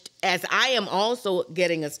established as I am also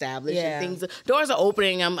getting established. Yeah. And doors are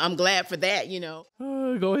opening. I'm glad for that,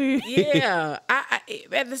 Go ahead. Yeah. I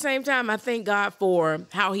at the same time, I thank God for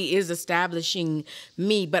how he is establishing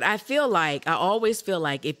me. But I always feel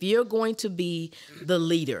like if you're going to be the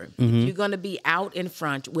leader, if you're going to be out in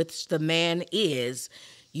front, which the man is,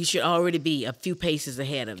 you should already be a few paces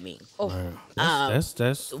ahead of me.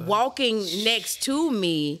 That's Walking next to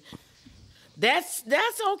me, that's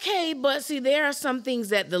okay. But see, there are some things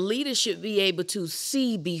that the leader should be able to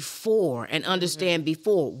see before and understand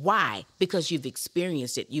before. Why? Because you've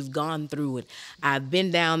experienced it. You've gone through it. I've been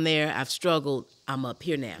down there. I've struggled. I'm up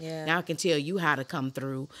here now. Yeah. Now I can tell you how to come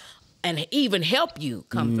through and even help you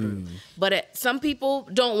come through. But some people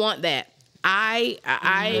don't want that.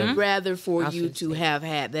 I'd rather for you to have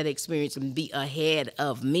had that experience and be ahead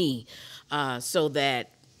of me so that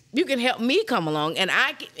you can help me come along, and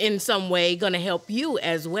I, in some way, going to help you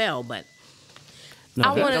as well. But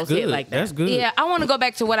no, don't say it like that. That's good. Yeah, I want to go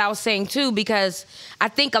back to what I was saying too, because I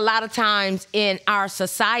think a lot of times in our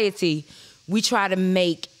society, we try to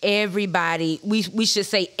make everybody, we should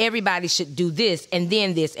say everybody should do this, and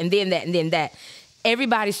then that, and then that.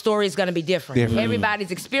 Everybody's story is going to be different.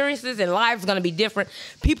 Everybody's experiences and lives are going to be different.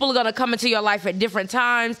 People are going to come into your life at different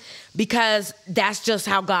times because that's just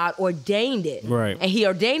how God ordained it. Right. And he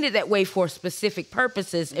ordained it that way for specific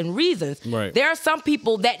purposes and reasons. Right. There are some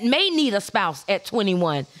people that may need a spouse at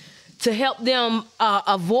 21 to help them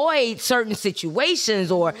avoid certain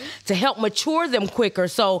situations or to help mature them quicker.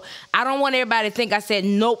 So I don't want everybody to think I said,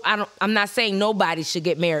 nope, I'm not saying nobody should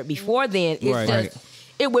get married before then. It's just...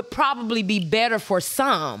 It would probably be better for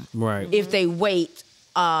some if they wait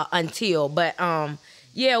until. But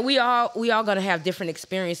yeah, we all gonna have different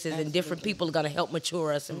experiences, and different people are gonna help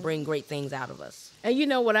mature us and bring great things out of us. And you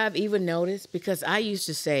know what I've even noticed? Because I used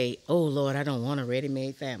to say, oh, Lord, I don't want a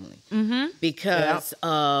ready-made family. Because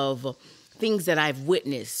of things that I've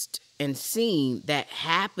witnessed and seen that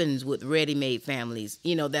happens with ready-made families.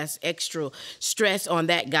 That's extra stress on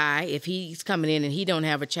that guy if he's coming in and he don't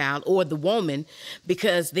have a child, or the woman,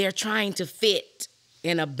 because they're trying to fit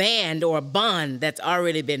in a band or a bond that's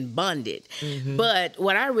already been bonded. But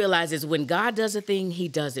what I realize is when God does a thing, he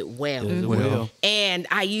does it well. And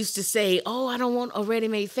I used to say, oh, I don't want a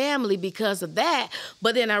ready-made family because of that.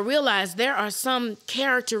 But then I realized there are some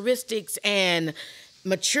characteristics and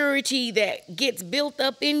maturity that gets built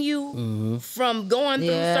up in you from going through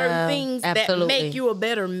certain things that make you a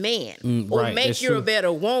better man or make you a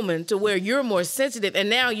better woman, to where you're more sensitive, and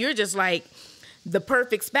now you're just like the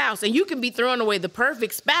perfect spouse. And you can be throwing away the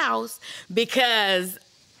perfect spouse because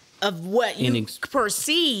of what you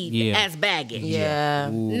perceive as baggage.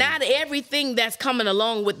 Not everything that's coming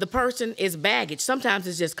along with the person is baggage. Sometimes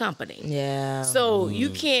it's just company. So you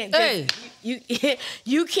can't just,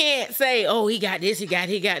 you can't say, oh, he got this, he got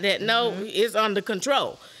that. No, it's under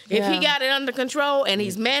control. If he got it under control and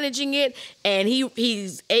he's managing it, and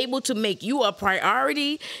he's able to make you a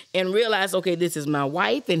priority and realize, okay, this is my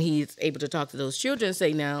wife, and he's able to talk to those children and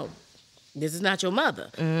say, now, this is not your mother,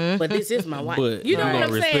 but this is my wife. But you know what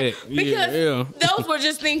I'm saying? Because those were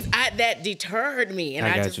just things that deterred me. And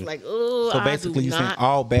I just like, oh, so basically you're saying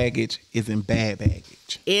all baggage isn't bad baggage.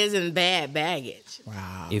 Isn't bad baggage.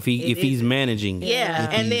 Wow. If he's managing.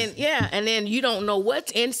 And then you don't know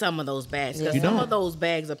what's in some of those bags, because some of those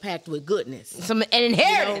bags are packed with goodness. Some an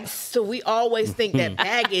inheritance. So we always think that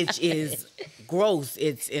baggage is gross,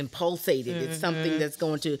 it's impulsated, it's something that's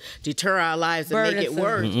going to deter our lives and make it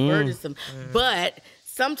worse, burdensome. But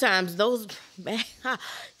sometimes those bags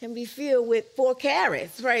can be filled with 4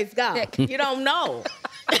 carats, praise God. You don't know.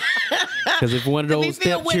 Because if one of those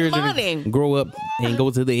stepchildren grow up and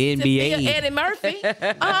go to the NBA. To be Eddie Murphy.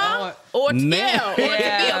 Or to Milk.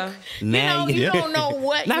 You don't know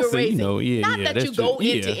what you're raising. Not that you go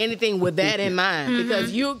into anything with that in mind,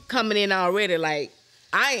 because you're coming in already like,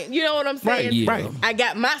 you know what I'm saying? Right. I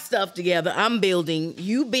got my stuff together. I'm building.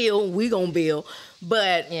 You build. We gonna build.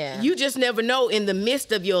 But you just never know in the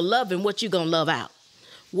midst of your loving what you gonna love out,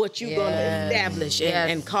 what you gonna establish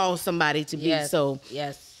and cause somebody to be. So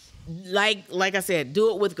like I said,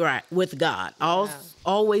 do it with God.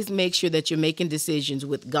 Always make sure that you're making decisions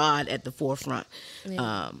with God at the forefront.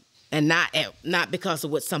 And not because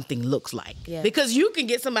of what something looks like. Because you can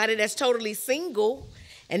get somebody that's totally single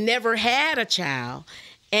and never had a child,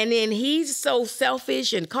 and then he's so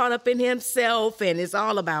selfish and caught up in himself, and it's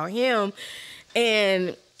all about him,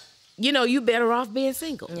 and you better off being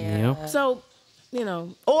single. So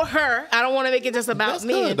or her. I don't want to make it just about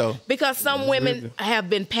men, because some women have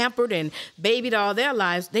been pampered and babied all their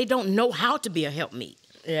lives. They don't know how to be a helpmeet.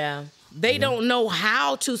 They don't know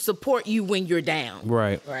how to support you when you're down.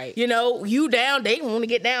 Right. Right. You know, you down, they want to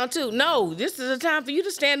get down too. No, this is a time for you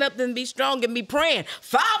to stand up and be strong and be praying.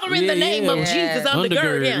 Father, in the name of Jesus,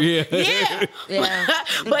 undergird him. Yeah. Yeah.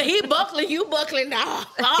 But he buckling, you buckling now.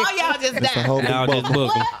 All y'all just It's a whole down. big Y'all just buckle.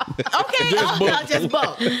 booking. Okay, all y'all just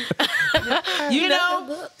buck. You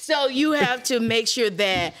know? So you have to make sure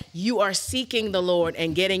that you are seeking the Lord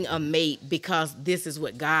and getting a mate because this is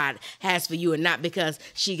what God has for you and not because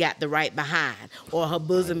she got the right behind or her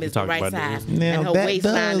bosom is the talking right about size this. and her that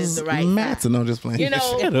waistline is the right matter. size. No, just playing. You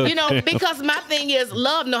know, because my thing is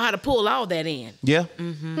love know how to pull all that in. Yeah.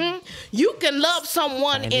 You can love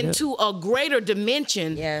someone Find it into a greater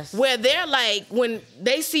dimension Yes. where they're like, when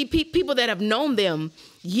they see people that have known them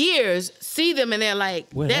years, see them and they're like,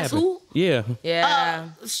 What that's happened? who? Yeah. Yeah.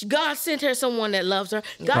 God sent her someone that loves her.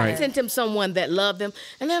 God Right. sent him someone that loved them.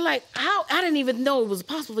 And they're like, how? I didn't even know it was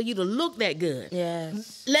possible for you to look that good.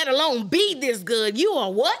 Yes. Let alone be this good. You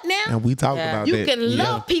are what now? And we talked Yeah. about You that. can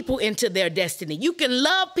love people into their destiny. You can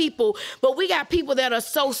love people, but we got people that are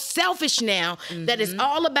so selfish now that it's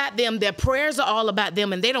all about them. Their prayers are all about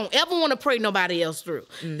them, and they don't ever want to pray nobody else through.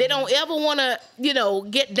 They don't ever want to,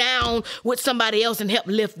 get down with somebody else and help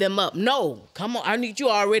lift them up. No, come on, I need you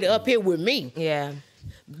already up here with me. Yeah.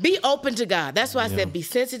 Be open to God. That's why I said be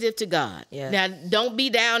sensitive to God. Yeah. Now, don't be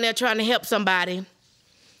down there trying to help somebody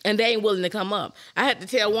and they ain't willing to come up. I had to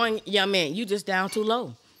tell one young man, you just down too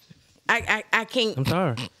low. I can't. I'm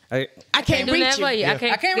sorry. I can't Do reach that you. for you. I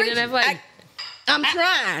can't do reach that for you. I'm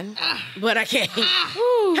trying, but I can't.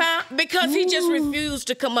 Huh? Because he just refused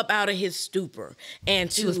to come up out of his stupor and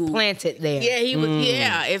to He was planted there. Yeah, he was.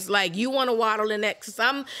 Yeah, it's like you want to waddle in that because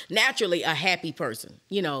I'm naturally a happy person,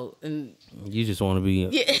 and You just want to be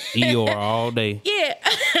Eeyore all day. yeah,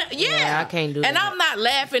 Yeah, I can't do And that. I'm not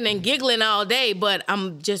laughing and giggling all day, but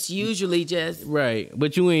I'm just usually just. Right.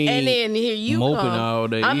 But you ain't And then here you moping come. all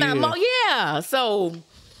day. I'm not Yeah. yeah. So,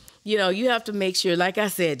 you have to make sure, like I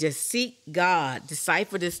said, just seek God,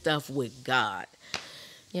 decipher this stuff with God.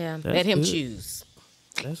 Yeah. That's Let Him good. choose.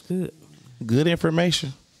 That's good. Good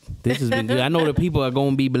information. This has been good. I know that people are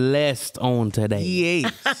going to be blessed on today.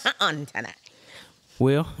 Yeah. On tonight.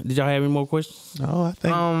 Well, did y'all have any more questions? No, I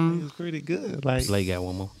think it was pretty good. Like, Slay got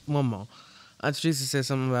one more. One more. Teresa said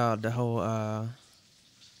something about the whole.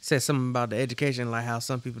 Said something about the education, like how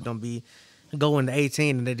some people don't be going to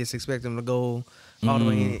 18 and they just expect them to go all the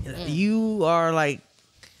way in. You are like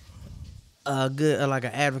a good, like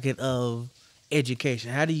an advocate of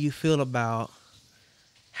education. How do you feel about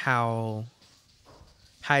how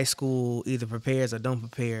high school either prepares or don't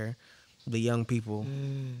prepare the young people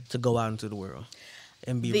to go out into the world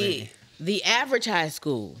and be ready? The average high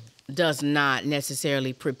school does not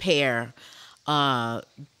necessarily prepare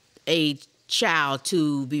a child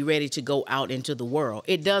to be ready to go out into the world.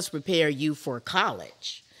 It does prepare you for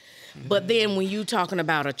college. But then when you're talking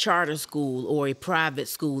about a charter school or a private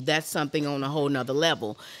school, that's something on a whole nother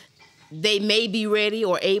level. They may be ready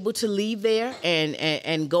or able to leave there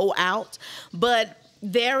and go out, but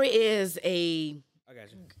there is a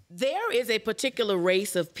particular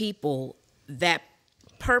race of people that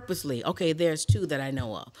purposely, there's two that I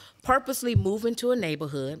know of, purposely move into a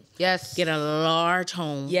neighborhood, Yes. get a large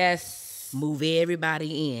home, Yes. move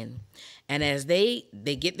everybody in. And as they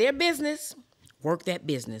get their business, work that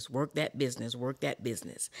business, work that business, work that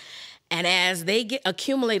business. And as they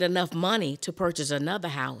accumulate enough money to purchase another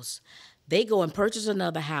house, they go and purchase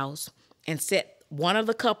another house and set one of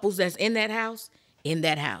the couples that's in that house.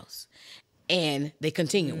 And they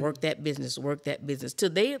continue, work that business, till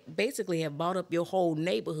they basically have bought up your whole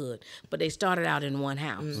neighborhood, but they started out in one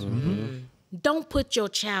house. Don't put your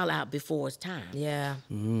child out before it's time. Yeah.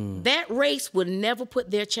 That race would never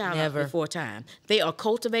put their child Never. out before time. They are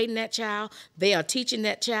cultivating that child. They are teaching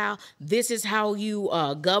that child, this is how you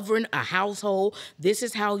govern a household. This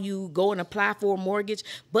is how you go and apply for a mortgage.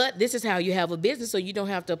 But this is how you have a business, so you don't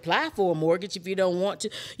have to apply for a mortgage if you don't want to.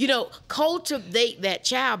 Cultivate that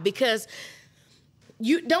child, because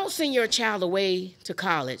you don't send your child away to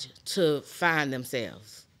college to find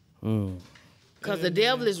themselves. Because the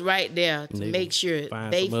devil is right there to make sure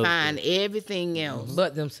they find everything else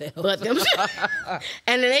But themselves. but themselves.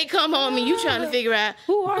 And then they come home and you trying to figure out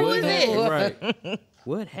who is this? Right.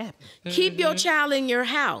 What happened? Keep your child in your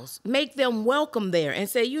house. Make them welcome there and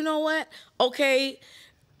say, you know what? Okay,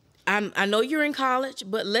 I know you're in college,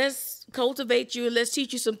 but let's cultivate you and let's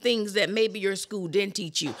teach you some things that maybe your school didn't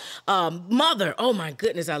teach you. Mother, oh my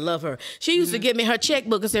goodness, I love her. She used to give me her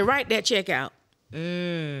checkbook and say, write that check out.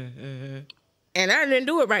 And I didn't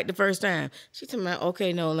do it right the first time. She told me,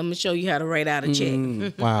 okay, no, let me show you how to write out a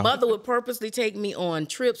check. Wow. Mother would purposely take me on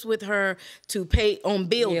trips with her to pay on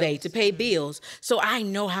bill day, to pay bills. So I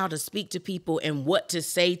know how to speak to people and what to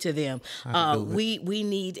say to them. We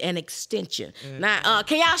need an extension. Now,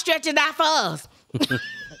 can y'all stretch it out for us?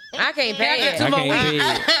 I can't pay it. I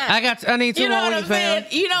can't pay it. I need 2 You know more what I'm weeks, fam.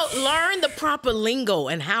 saying? Learn the proper lingo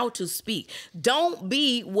and how to speak. Don't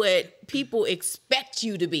be what people expect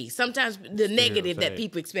you to be. Sometimes the negative that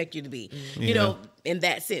people expect you to be. You know, in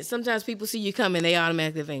that sense. Sometimes people see you come and they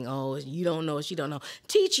automatically think, oh, you don't know, she don't know.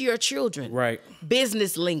 Teach your children. Right.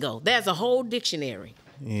 Business lingo. There's a whole dictionary.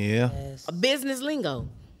 Yeah. A business lingo.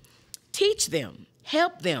 Teach them.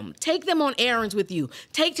 Help them. Take them on errands with you.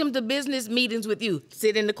 Take them to business meetings with you.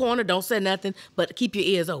 Sit in the corner, don't say nothing, but keep your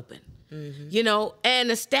ears open. You know,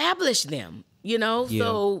 and establish them, you know,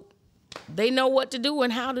 so they know what to do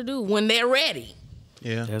and how to do when they're ready.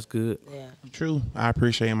 Yeah. That's good. Yeah. True. I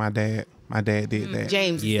appreciate my dad. My dad did that.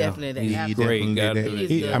 James is definitely that. He definitely great. did Gotta that. do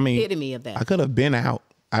He's that. the epitome of that. I could have been out.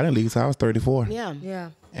 I didn't leave until I was 34. Yeah. Yeah.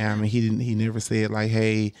 And I mean, he never said like,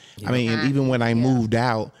 hey, I mean, and even when I moved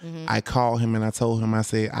out, I called him and I told him, I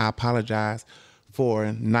said, I apologize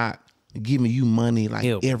for not giving you money like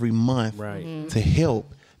every month to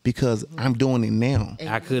help because I'm doing it now.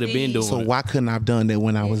 I could have been doing So it. why couldn't I have done that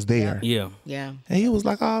when I was there? Yeah. Yeah. And he was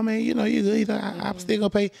like, oh man, you know, you good. I'm still gonna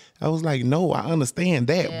pay. I was like, no, I understand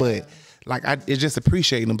that, but like it's just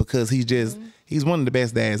appreciating him because he's one of the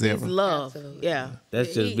best dads It's ever. love. Yeah.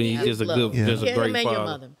 That's just being He's just a love. good, just a Yeah, great him and your father.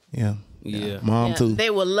 mother. Yeah. Yeah. Mom Yeah, too. They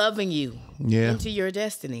were loving you Yeah. into your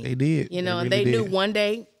destiny. They did. You know, They and really they knew did. one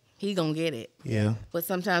day he gonna get it. Yeah. But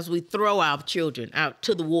sometimes we throw our children out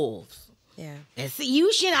to the wolves. Yeah. And see,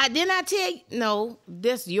 didn't I tell you? No,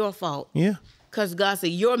 that's your fault. Yeah. Because God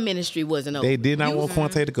said your ministry wasn't over. They did not want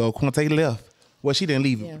Quante to go. Quante left. Well, she didn't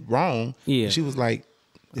leave wrong. Yeah. She was like,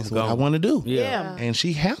 this is I'm what I gone. want to do. Yeah. And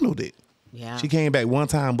she handled it. Yeah. She came back one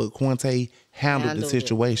time, but Quante handled the Handled it.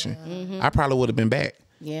 situation. I probably would have been back.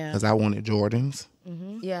 Yeah. Because I wanted Jordans.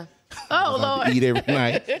 Yeah. Oh, I Lord. eat every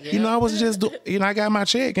night. You know, I was just, I got my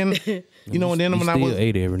check. And, you know, and then You when I still was,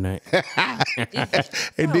 ate every night.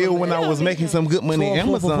 and then when I was making some good money at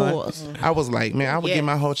Four, four, Amazon, I was like, man, I would Yes. get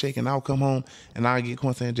my whole check and I'll come home and I'll get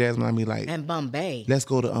Quincy and Jasmine. I'll be like, And Bombay. let's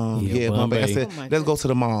go to Yeah, Bombay. I Bombay. said, Oh, my let's go to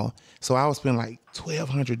the mall. So I would spend like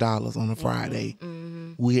 $1,200 on a Friday.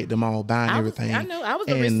 We at the mall buying everything. I know. I was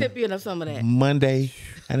a And recipient of some of that. Monday,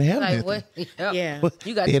 I didn't have Like nothing. what? Yeah. Yeah.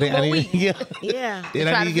 You got Then 2 I more didn't- weeks. Yeah. Yeah. Then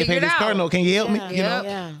Try I to need to get figure paid it this car out. note. Can you help me? Yeah. You know,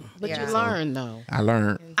 Yeah. But Yeah. you learn, though. I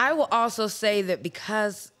learned. I will also say that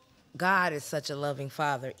because God is such a loving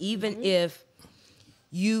father, even if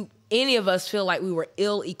any of us feel like we were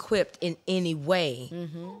ill-equipped in any way,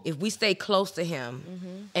 if we stay close to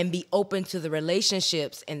him and be open to the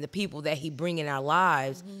relationships and the people that he bring in our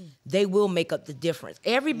lives, they will make up the difference.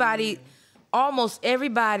 Almost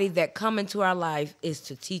everybody that come into our life is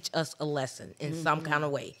to teach us a lesson in some kind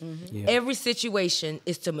of way. Yeah. Every situation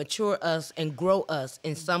is to mature us and grow us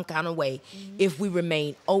in some kind of way if we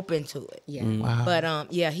remain open to it. Yeah. Wow.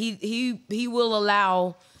 But he will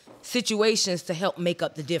allow situations to help make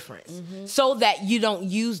up the difference, so that you don't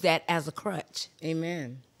use that as a crutch,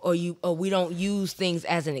 Amen. or we don't use things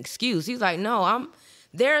as an excuse. He's like, no,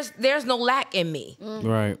 there's no lack in me.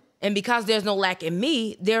 Right. And because there's no lack in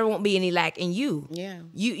me, there won't be any lack in you. Yeah.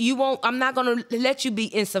 You won't. I'm not gonna let you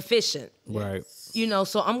be insufficient. Right. You know.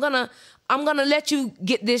 So I'm gonna let you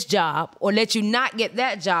get this job, or let you not get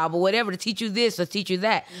that job, or whatever, to teach you this or teach you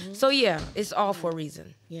that. So yeah, it's all for a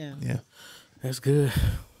reason. Yeah. Yeah. That's good.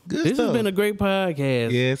 Good This stuff. has been a great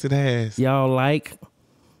podcast. Yes, it has. Y'all like,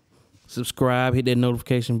 subscribe, hit that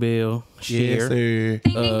notification bell, Yes, share, sir.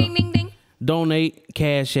 Ding ding ding ding ding. donate,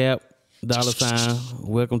 Cash App, $.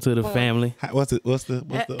 Welcome to the family. What's the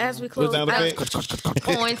As we what's close, sound effect?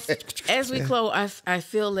 Points. as we close, I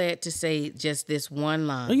feel led to say just this one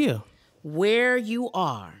line. Oh yeah. Where you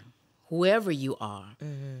are, whoever you are,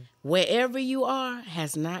 wherever you are,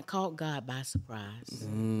 has not caught God by surprise.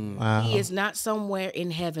 Wow. He is not somewhere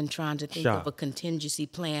in heaven trying to think Sure. of a contingency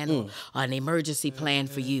plan or an emergency plan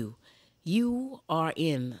for you. You are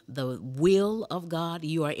in the will of God.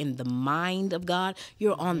 You are in the mind of God.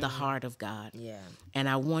 You're on the heart of God. Yeah. And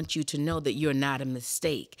I want you to know that you're not a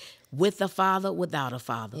mistake. With a father, without a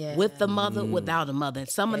father. Yeah. With a mother, without a mother. And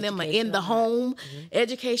some of them are in the home.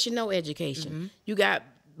 Education, no education. You got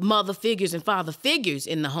mother figures and father figures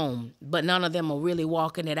in the home, but none of them are really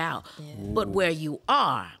walking it out. But where you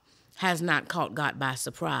are has not caught God by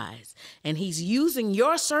surprise. And he's using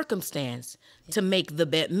your circumstance to make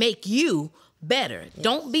you better.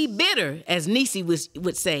 Don't be bitter, as Nisi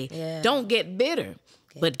would say. Yeah. Don't get bitter.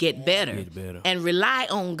 but get better. Get better. And rely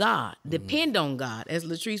on God. Depend on God. As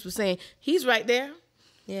Latrice was saying, he's right there.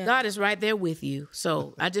 Yeah. God is right there with you.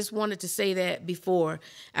 So I just wanted to say that before.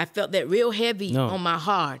 I felt that real heavy on my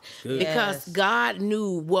heart because God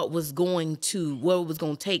knew what was going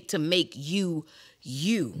to take to make you.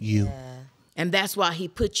 You. And that's why he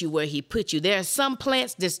put you where he put you. There are some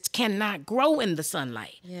plants that cannot grow in the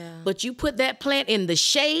sunlight. Yeah. But you put that plant in the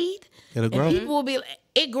shade, It'll and grow. people will be like,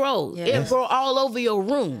 it grows. Yeah. It grow all over your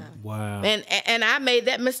room. Wow. And I made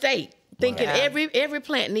that mistake. Thinking every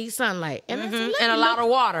plant needs sunlight. And I said, And a lot of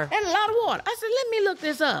water. And a lot of water. I said, let me look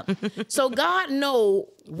this up. So God know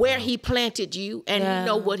where he planted you, and he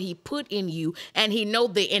know what he put in you, and he know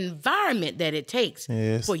the environment that it takes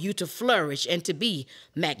for you to flourish and to be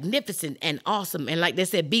magnificent and awesome. And like they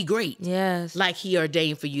said, be great. Yes. Like he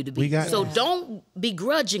ordained for you to be. So don't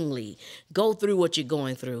begrudgingly go through what you're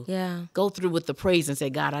going through. Yeah. Go through with the praise and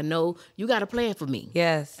say, God, I know you got a plan for me.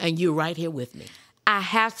 Yes. And you're right here with me. I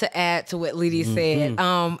have to add to what Lydia said.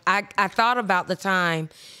 I thought about the time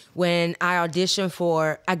when I auditioned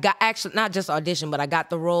for, I got actually not just auditioned, but I got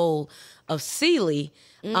the role of Celie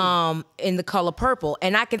in The Color Purple.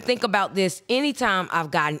 And I can think about this anytime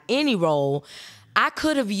I've gotten any role. I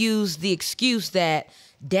could have used the excuse that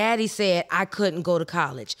Daddy said I couldn't go to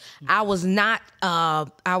college. I was not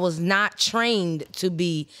trained to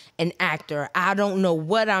be an actor. I don't know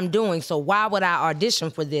what I'm doing. So why would I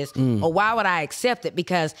audition for this? Or why would I accept it?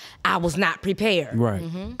 Because I was not prepared. Right.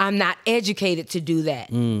 I'm not educated to do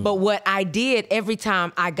that. But what I did every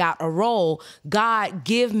time I got a role, God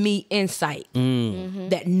give me insight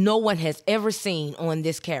that no one has ever seen on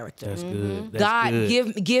this character. That's good. That's God,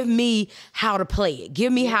 good. give me how to play it.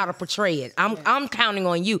 Give me how to portray it. I'm counting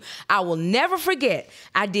on you. I will never forget.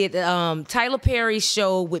 I did Tyler Perry's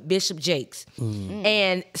show with Bishop Jakes,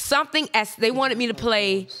 and something as they wanted me to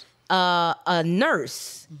play a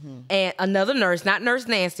nurse and another nurse, not Nurse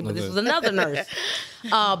Nancy, but this was another nurse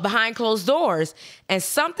behind closed doors, and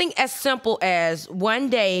something as simple as one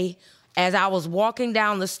day as I was walking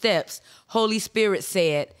down the steps, Holy Spirit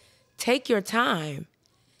said, "Take your time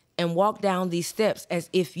and walk down these steps as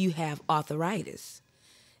if you have arthritis,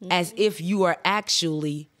 as if you are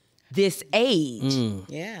actually this age."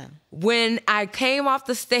 Yeah. When I came off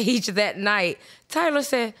the stage that night, Tyler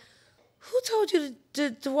said, "Who told you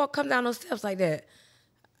to come down those steps like that?"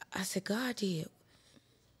 I said, "God did."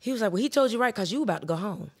 He was like, "Well, he told you right because you about to go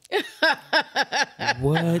home."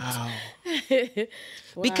 What?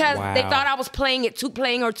 Because they thought I was playing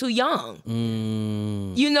her too young.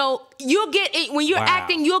 You know, you'll get in, when you're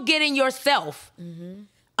acting, you'll get in yourself.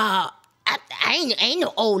 I ain't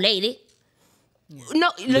no old lady.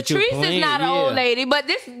 No, Latrice is not an old lady, but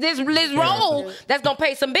this role that's gonna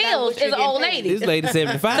pay some bills is an old lady. This lady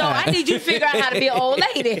 75. So I need you to figure out how to be an old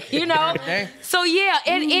lady, you know? So yeah,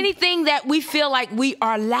 and anything that we feel like we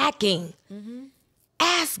are lacking,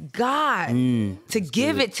 ask God to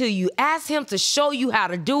give it to you. Ask him to show you how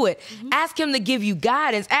to do it. Ask him to give you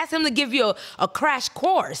guidance. Ask him to give you a crash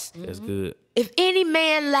course. That's good. If any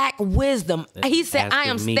man lack wisdom, he said, I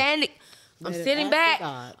am asking me. standing, I'm sitting back,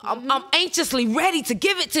 I'm anxiously ready to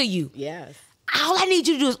give it to you. Yes. All I need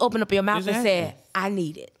you to do is open up your mouth Just and ask say, him. I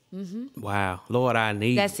need it. Wow. Lord, I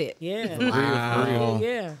need That's it. Yeah. Wow.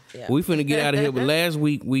 Yeah. We finna get out of here, but last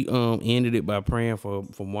week we ended it by praying for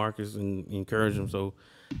Marcus and encourage him. So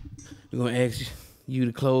we're gonna ask you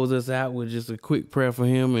to close us out with just a quick prayer for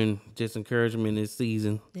him and just encourage him in this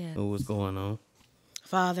season of what's going on.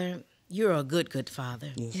 Father, you're a good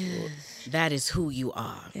Father. Yes. That is who you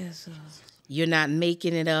are. Yes, Lord. You're not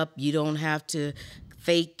making it up. You don't have to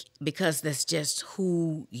fake, because that's just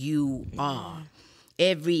who you are.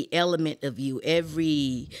 Every element of you,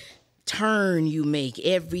 every turn you make,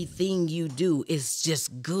 everything you do is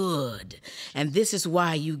just good. And this is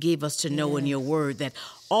why you gave us to know in your word that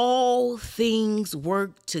all things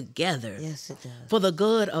work together Yes, it does. for the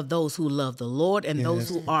good of those who love the Lord and those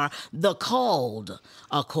who are the called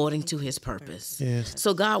according to his purpose. Yes.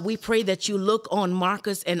 So God, we pray that you look on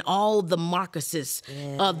Marcus and all the Marcuses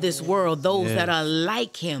of this world, those that are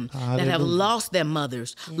like him, that have lost their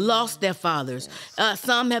mothers, lost their fathers.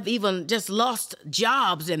 Some have even just lost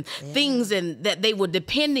jobs and things and that they were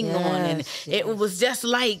depending on. And it was just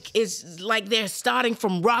like, it's like they're starting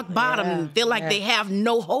from rock bottom and feel like they have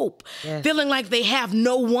no hope, feeling like they have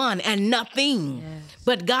no one and nothing.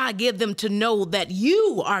 But God give them to know that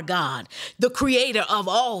you are God, the creator of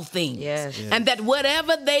all things. Yes. And that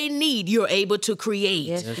whatever they need, you're able to create.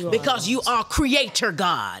 Yes, you are. Because you are creator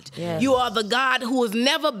God. Yes. You are the God who is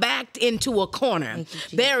never backed into a corner. you,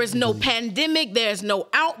 Jesus. There is no pandemic. There is no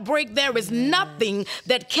outbreak. There is nothing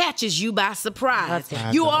that catches you by surprise.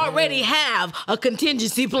 Nothing. You already have a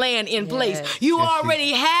contingency plan in place. Yes. You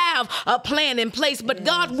already have a plan in place. But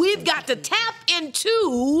God, we've got to tap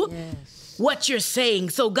into what you're saying.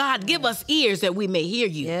 So God, give us ears that we may hear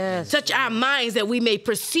you. Yes. Touch our minds that we may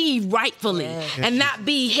perceive rightfully and not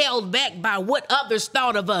be held back by what others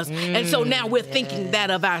thought of us. And so now we're thinking that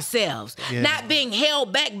of ourselves. Not being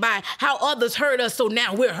held back by how others hurt us, so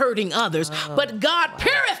now we're hurting others. But God,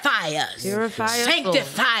 purify us. Purify us,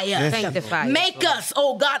 Sanctify us. Sanctify us, Make Lord. us,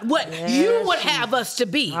 oh God, what you would have us to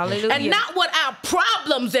be. Hallelujah. And not what our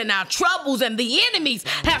problems and our troubles and the enemies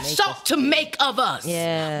have sought to make of us.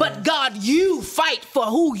 Yes. But God, you fight for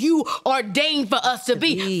who you ordained for us to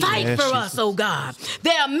be. Fight Yes, for Jesus. us, oh God.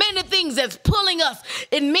 There are many things that's pulling us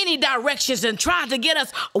in many directions and trying to get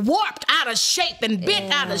us warped out of shape and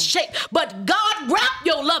bent out of shape. But God, wrap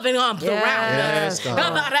your loving arms around Yes, us. God.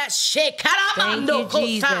 How about that shake? Thank you,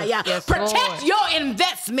 Jesus. Yes, Protect Lord. your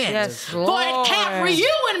investment. Yes, For Lord. at Calvary,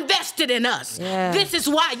 you invested in us. Yes. This is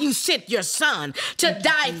why you sent your son to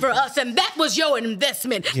die for us. And that was your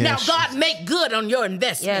investment. Yes, Now, God, make good on your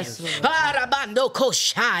investment. Yes, Lord. Arabando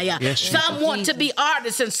koshaya. Yes, Some want to be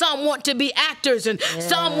artists and some want to be actors and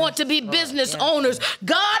some want to be business owners.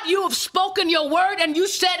 God, you have spoken your word and you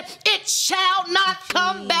said it shall not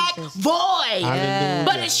come back void, Hallelujah.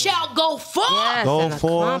 but it shall go forth. Yes, Go and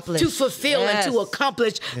forth. accomplish. To fulfill Yes. and to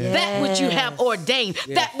accomplish that which you have ordained,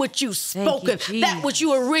 that which you've spoken, Jesus. that which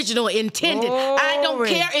you originally intended. I don't Glory.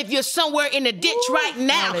 care if you're somewhere in a ditch right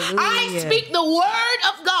now. I Hallelujah. speak the word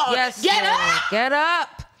of God. Yes, Get Lord. up Get up.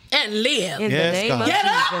 and live. In Yes, the name God. of Get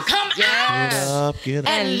up, Jesus. come Get Yes. up, get up.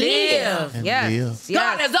 and live. And Yes. live. Yes.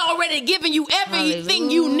 God has already given you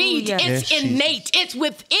everything you need. Hallelujah. It's Yes, innate. It's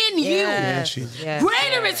within you. Yes. Jesus. Yes.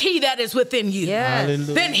 Greater is he that is within you Yes.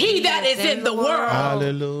 Hallelujah. than he that is in the world.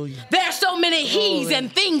 Hallelujah. There are so many he's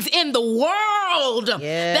and things in the world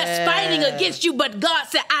that's fighting against you, but God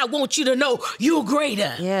said, I want you to know you're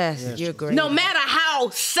greater. Yes. You're great. No matter how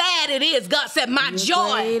sad it is, God said, my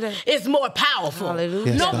joy greater. is more powerful.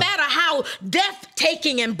 Hallelujah. Yes, No God. matter how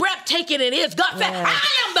death-taking and breath-taking it is, God said, Yes.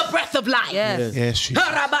 I am the breath of life. Yes. Yes, Jesus.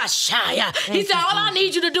 Harabashaya. He said, all I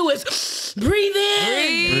need you to do is breathe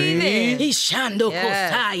in. Breathe. Ishando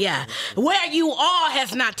Yes. Kosaya. Where you are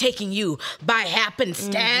has not taken you by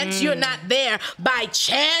happenstance. You're not there by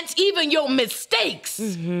chance. Even your mistakes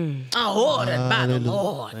are ordered by the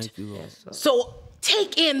Lord. Thank you, Lord. So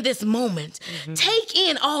take in this moment. Take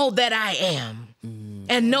in all that I am.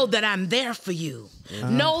 And know that I'm there for you.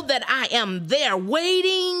 Know that I am there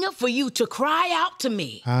waiting for you to cry out to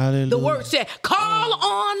me. Hallelujah. The word said, call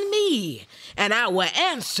on me and I will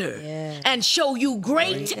answer and show you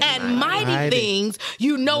great and mighty things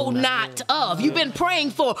you know not of. You've been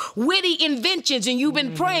praying for witty inventions and you've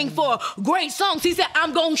been praying for great songs. He said,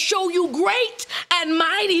 I'm going to show you great and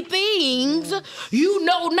mighty things you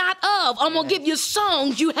know not of. I'm going to give you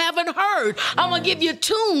songs you haven't heard. I'm going to give you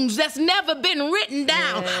tunes that's never been written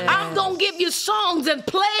down. I'm going to give you songs and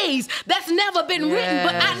plays that's never been written,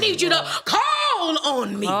 but I need you to call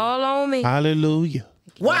on me. All on me. Hallelujah.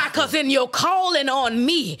 Why? Because in your calling on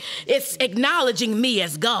me, it's acknowledging me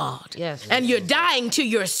as God. Yes. And you're dying to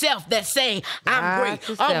yourself that's saying, I'm Die great,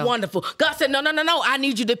 to I'm self. wonderful. God said, no. I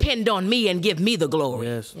need you to depend on me and give me the glory.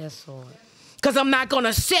 Yes. Yes, Lord. Because I'm not going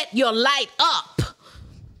to set your light up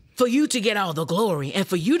for you to get all the glory and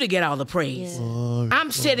for you to get all the praise.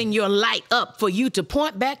 I'm setting your light up for you to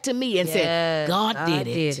point back to me and say, Yes. God did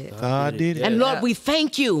it. God did it. And Lord, we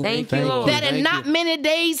thank you. Thank you, Lord. That in not many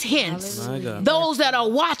days hence, My God. those that are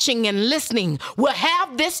watching and listening will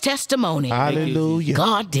have this testimony. Hallelujah.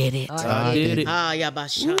 God did it. God did it. Ah,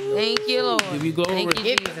 yabasha. Thank you, Lord. Give you glory. Thank you,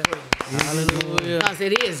 Give you Jesus. praise. Hallelujah. Because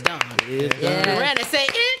it is done. Yes. Randy say,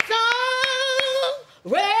 it's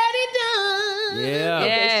already done. Yeah.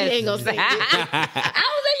 Okay, she ain't gonna sing it. I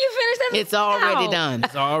was letting you finish that. It's already Wow. done.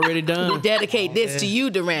 It's already We done. dedicate this to you,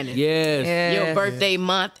 Durandon. Yes. Yes. Your birthday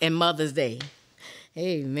month and Mother's Day.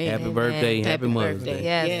 Amen. Happy birthday. Happy Mother's birthday. Day.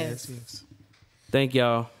 Yes. Yes. Thank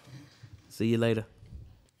y'all. See you later.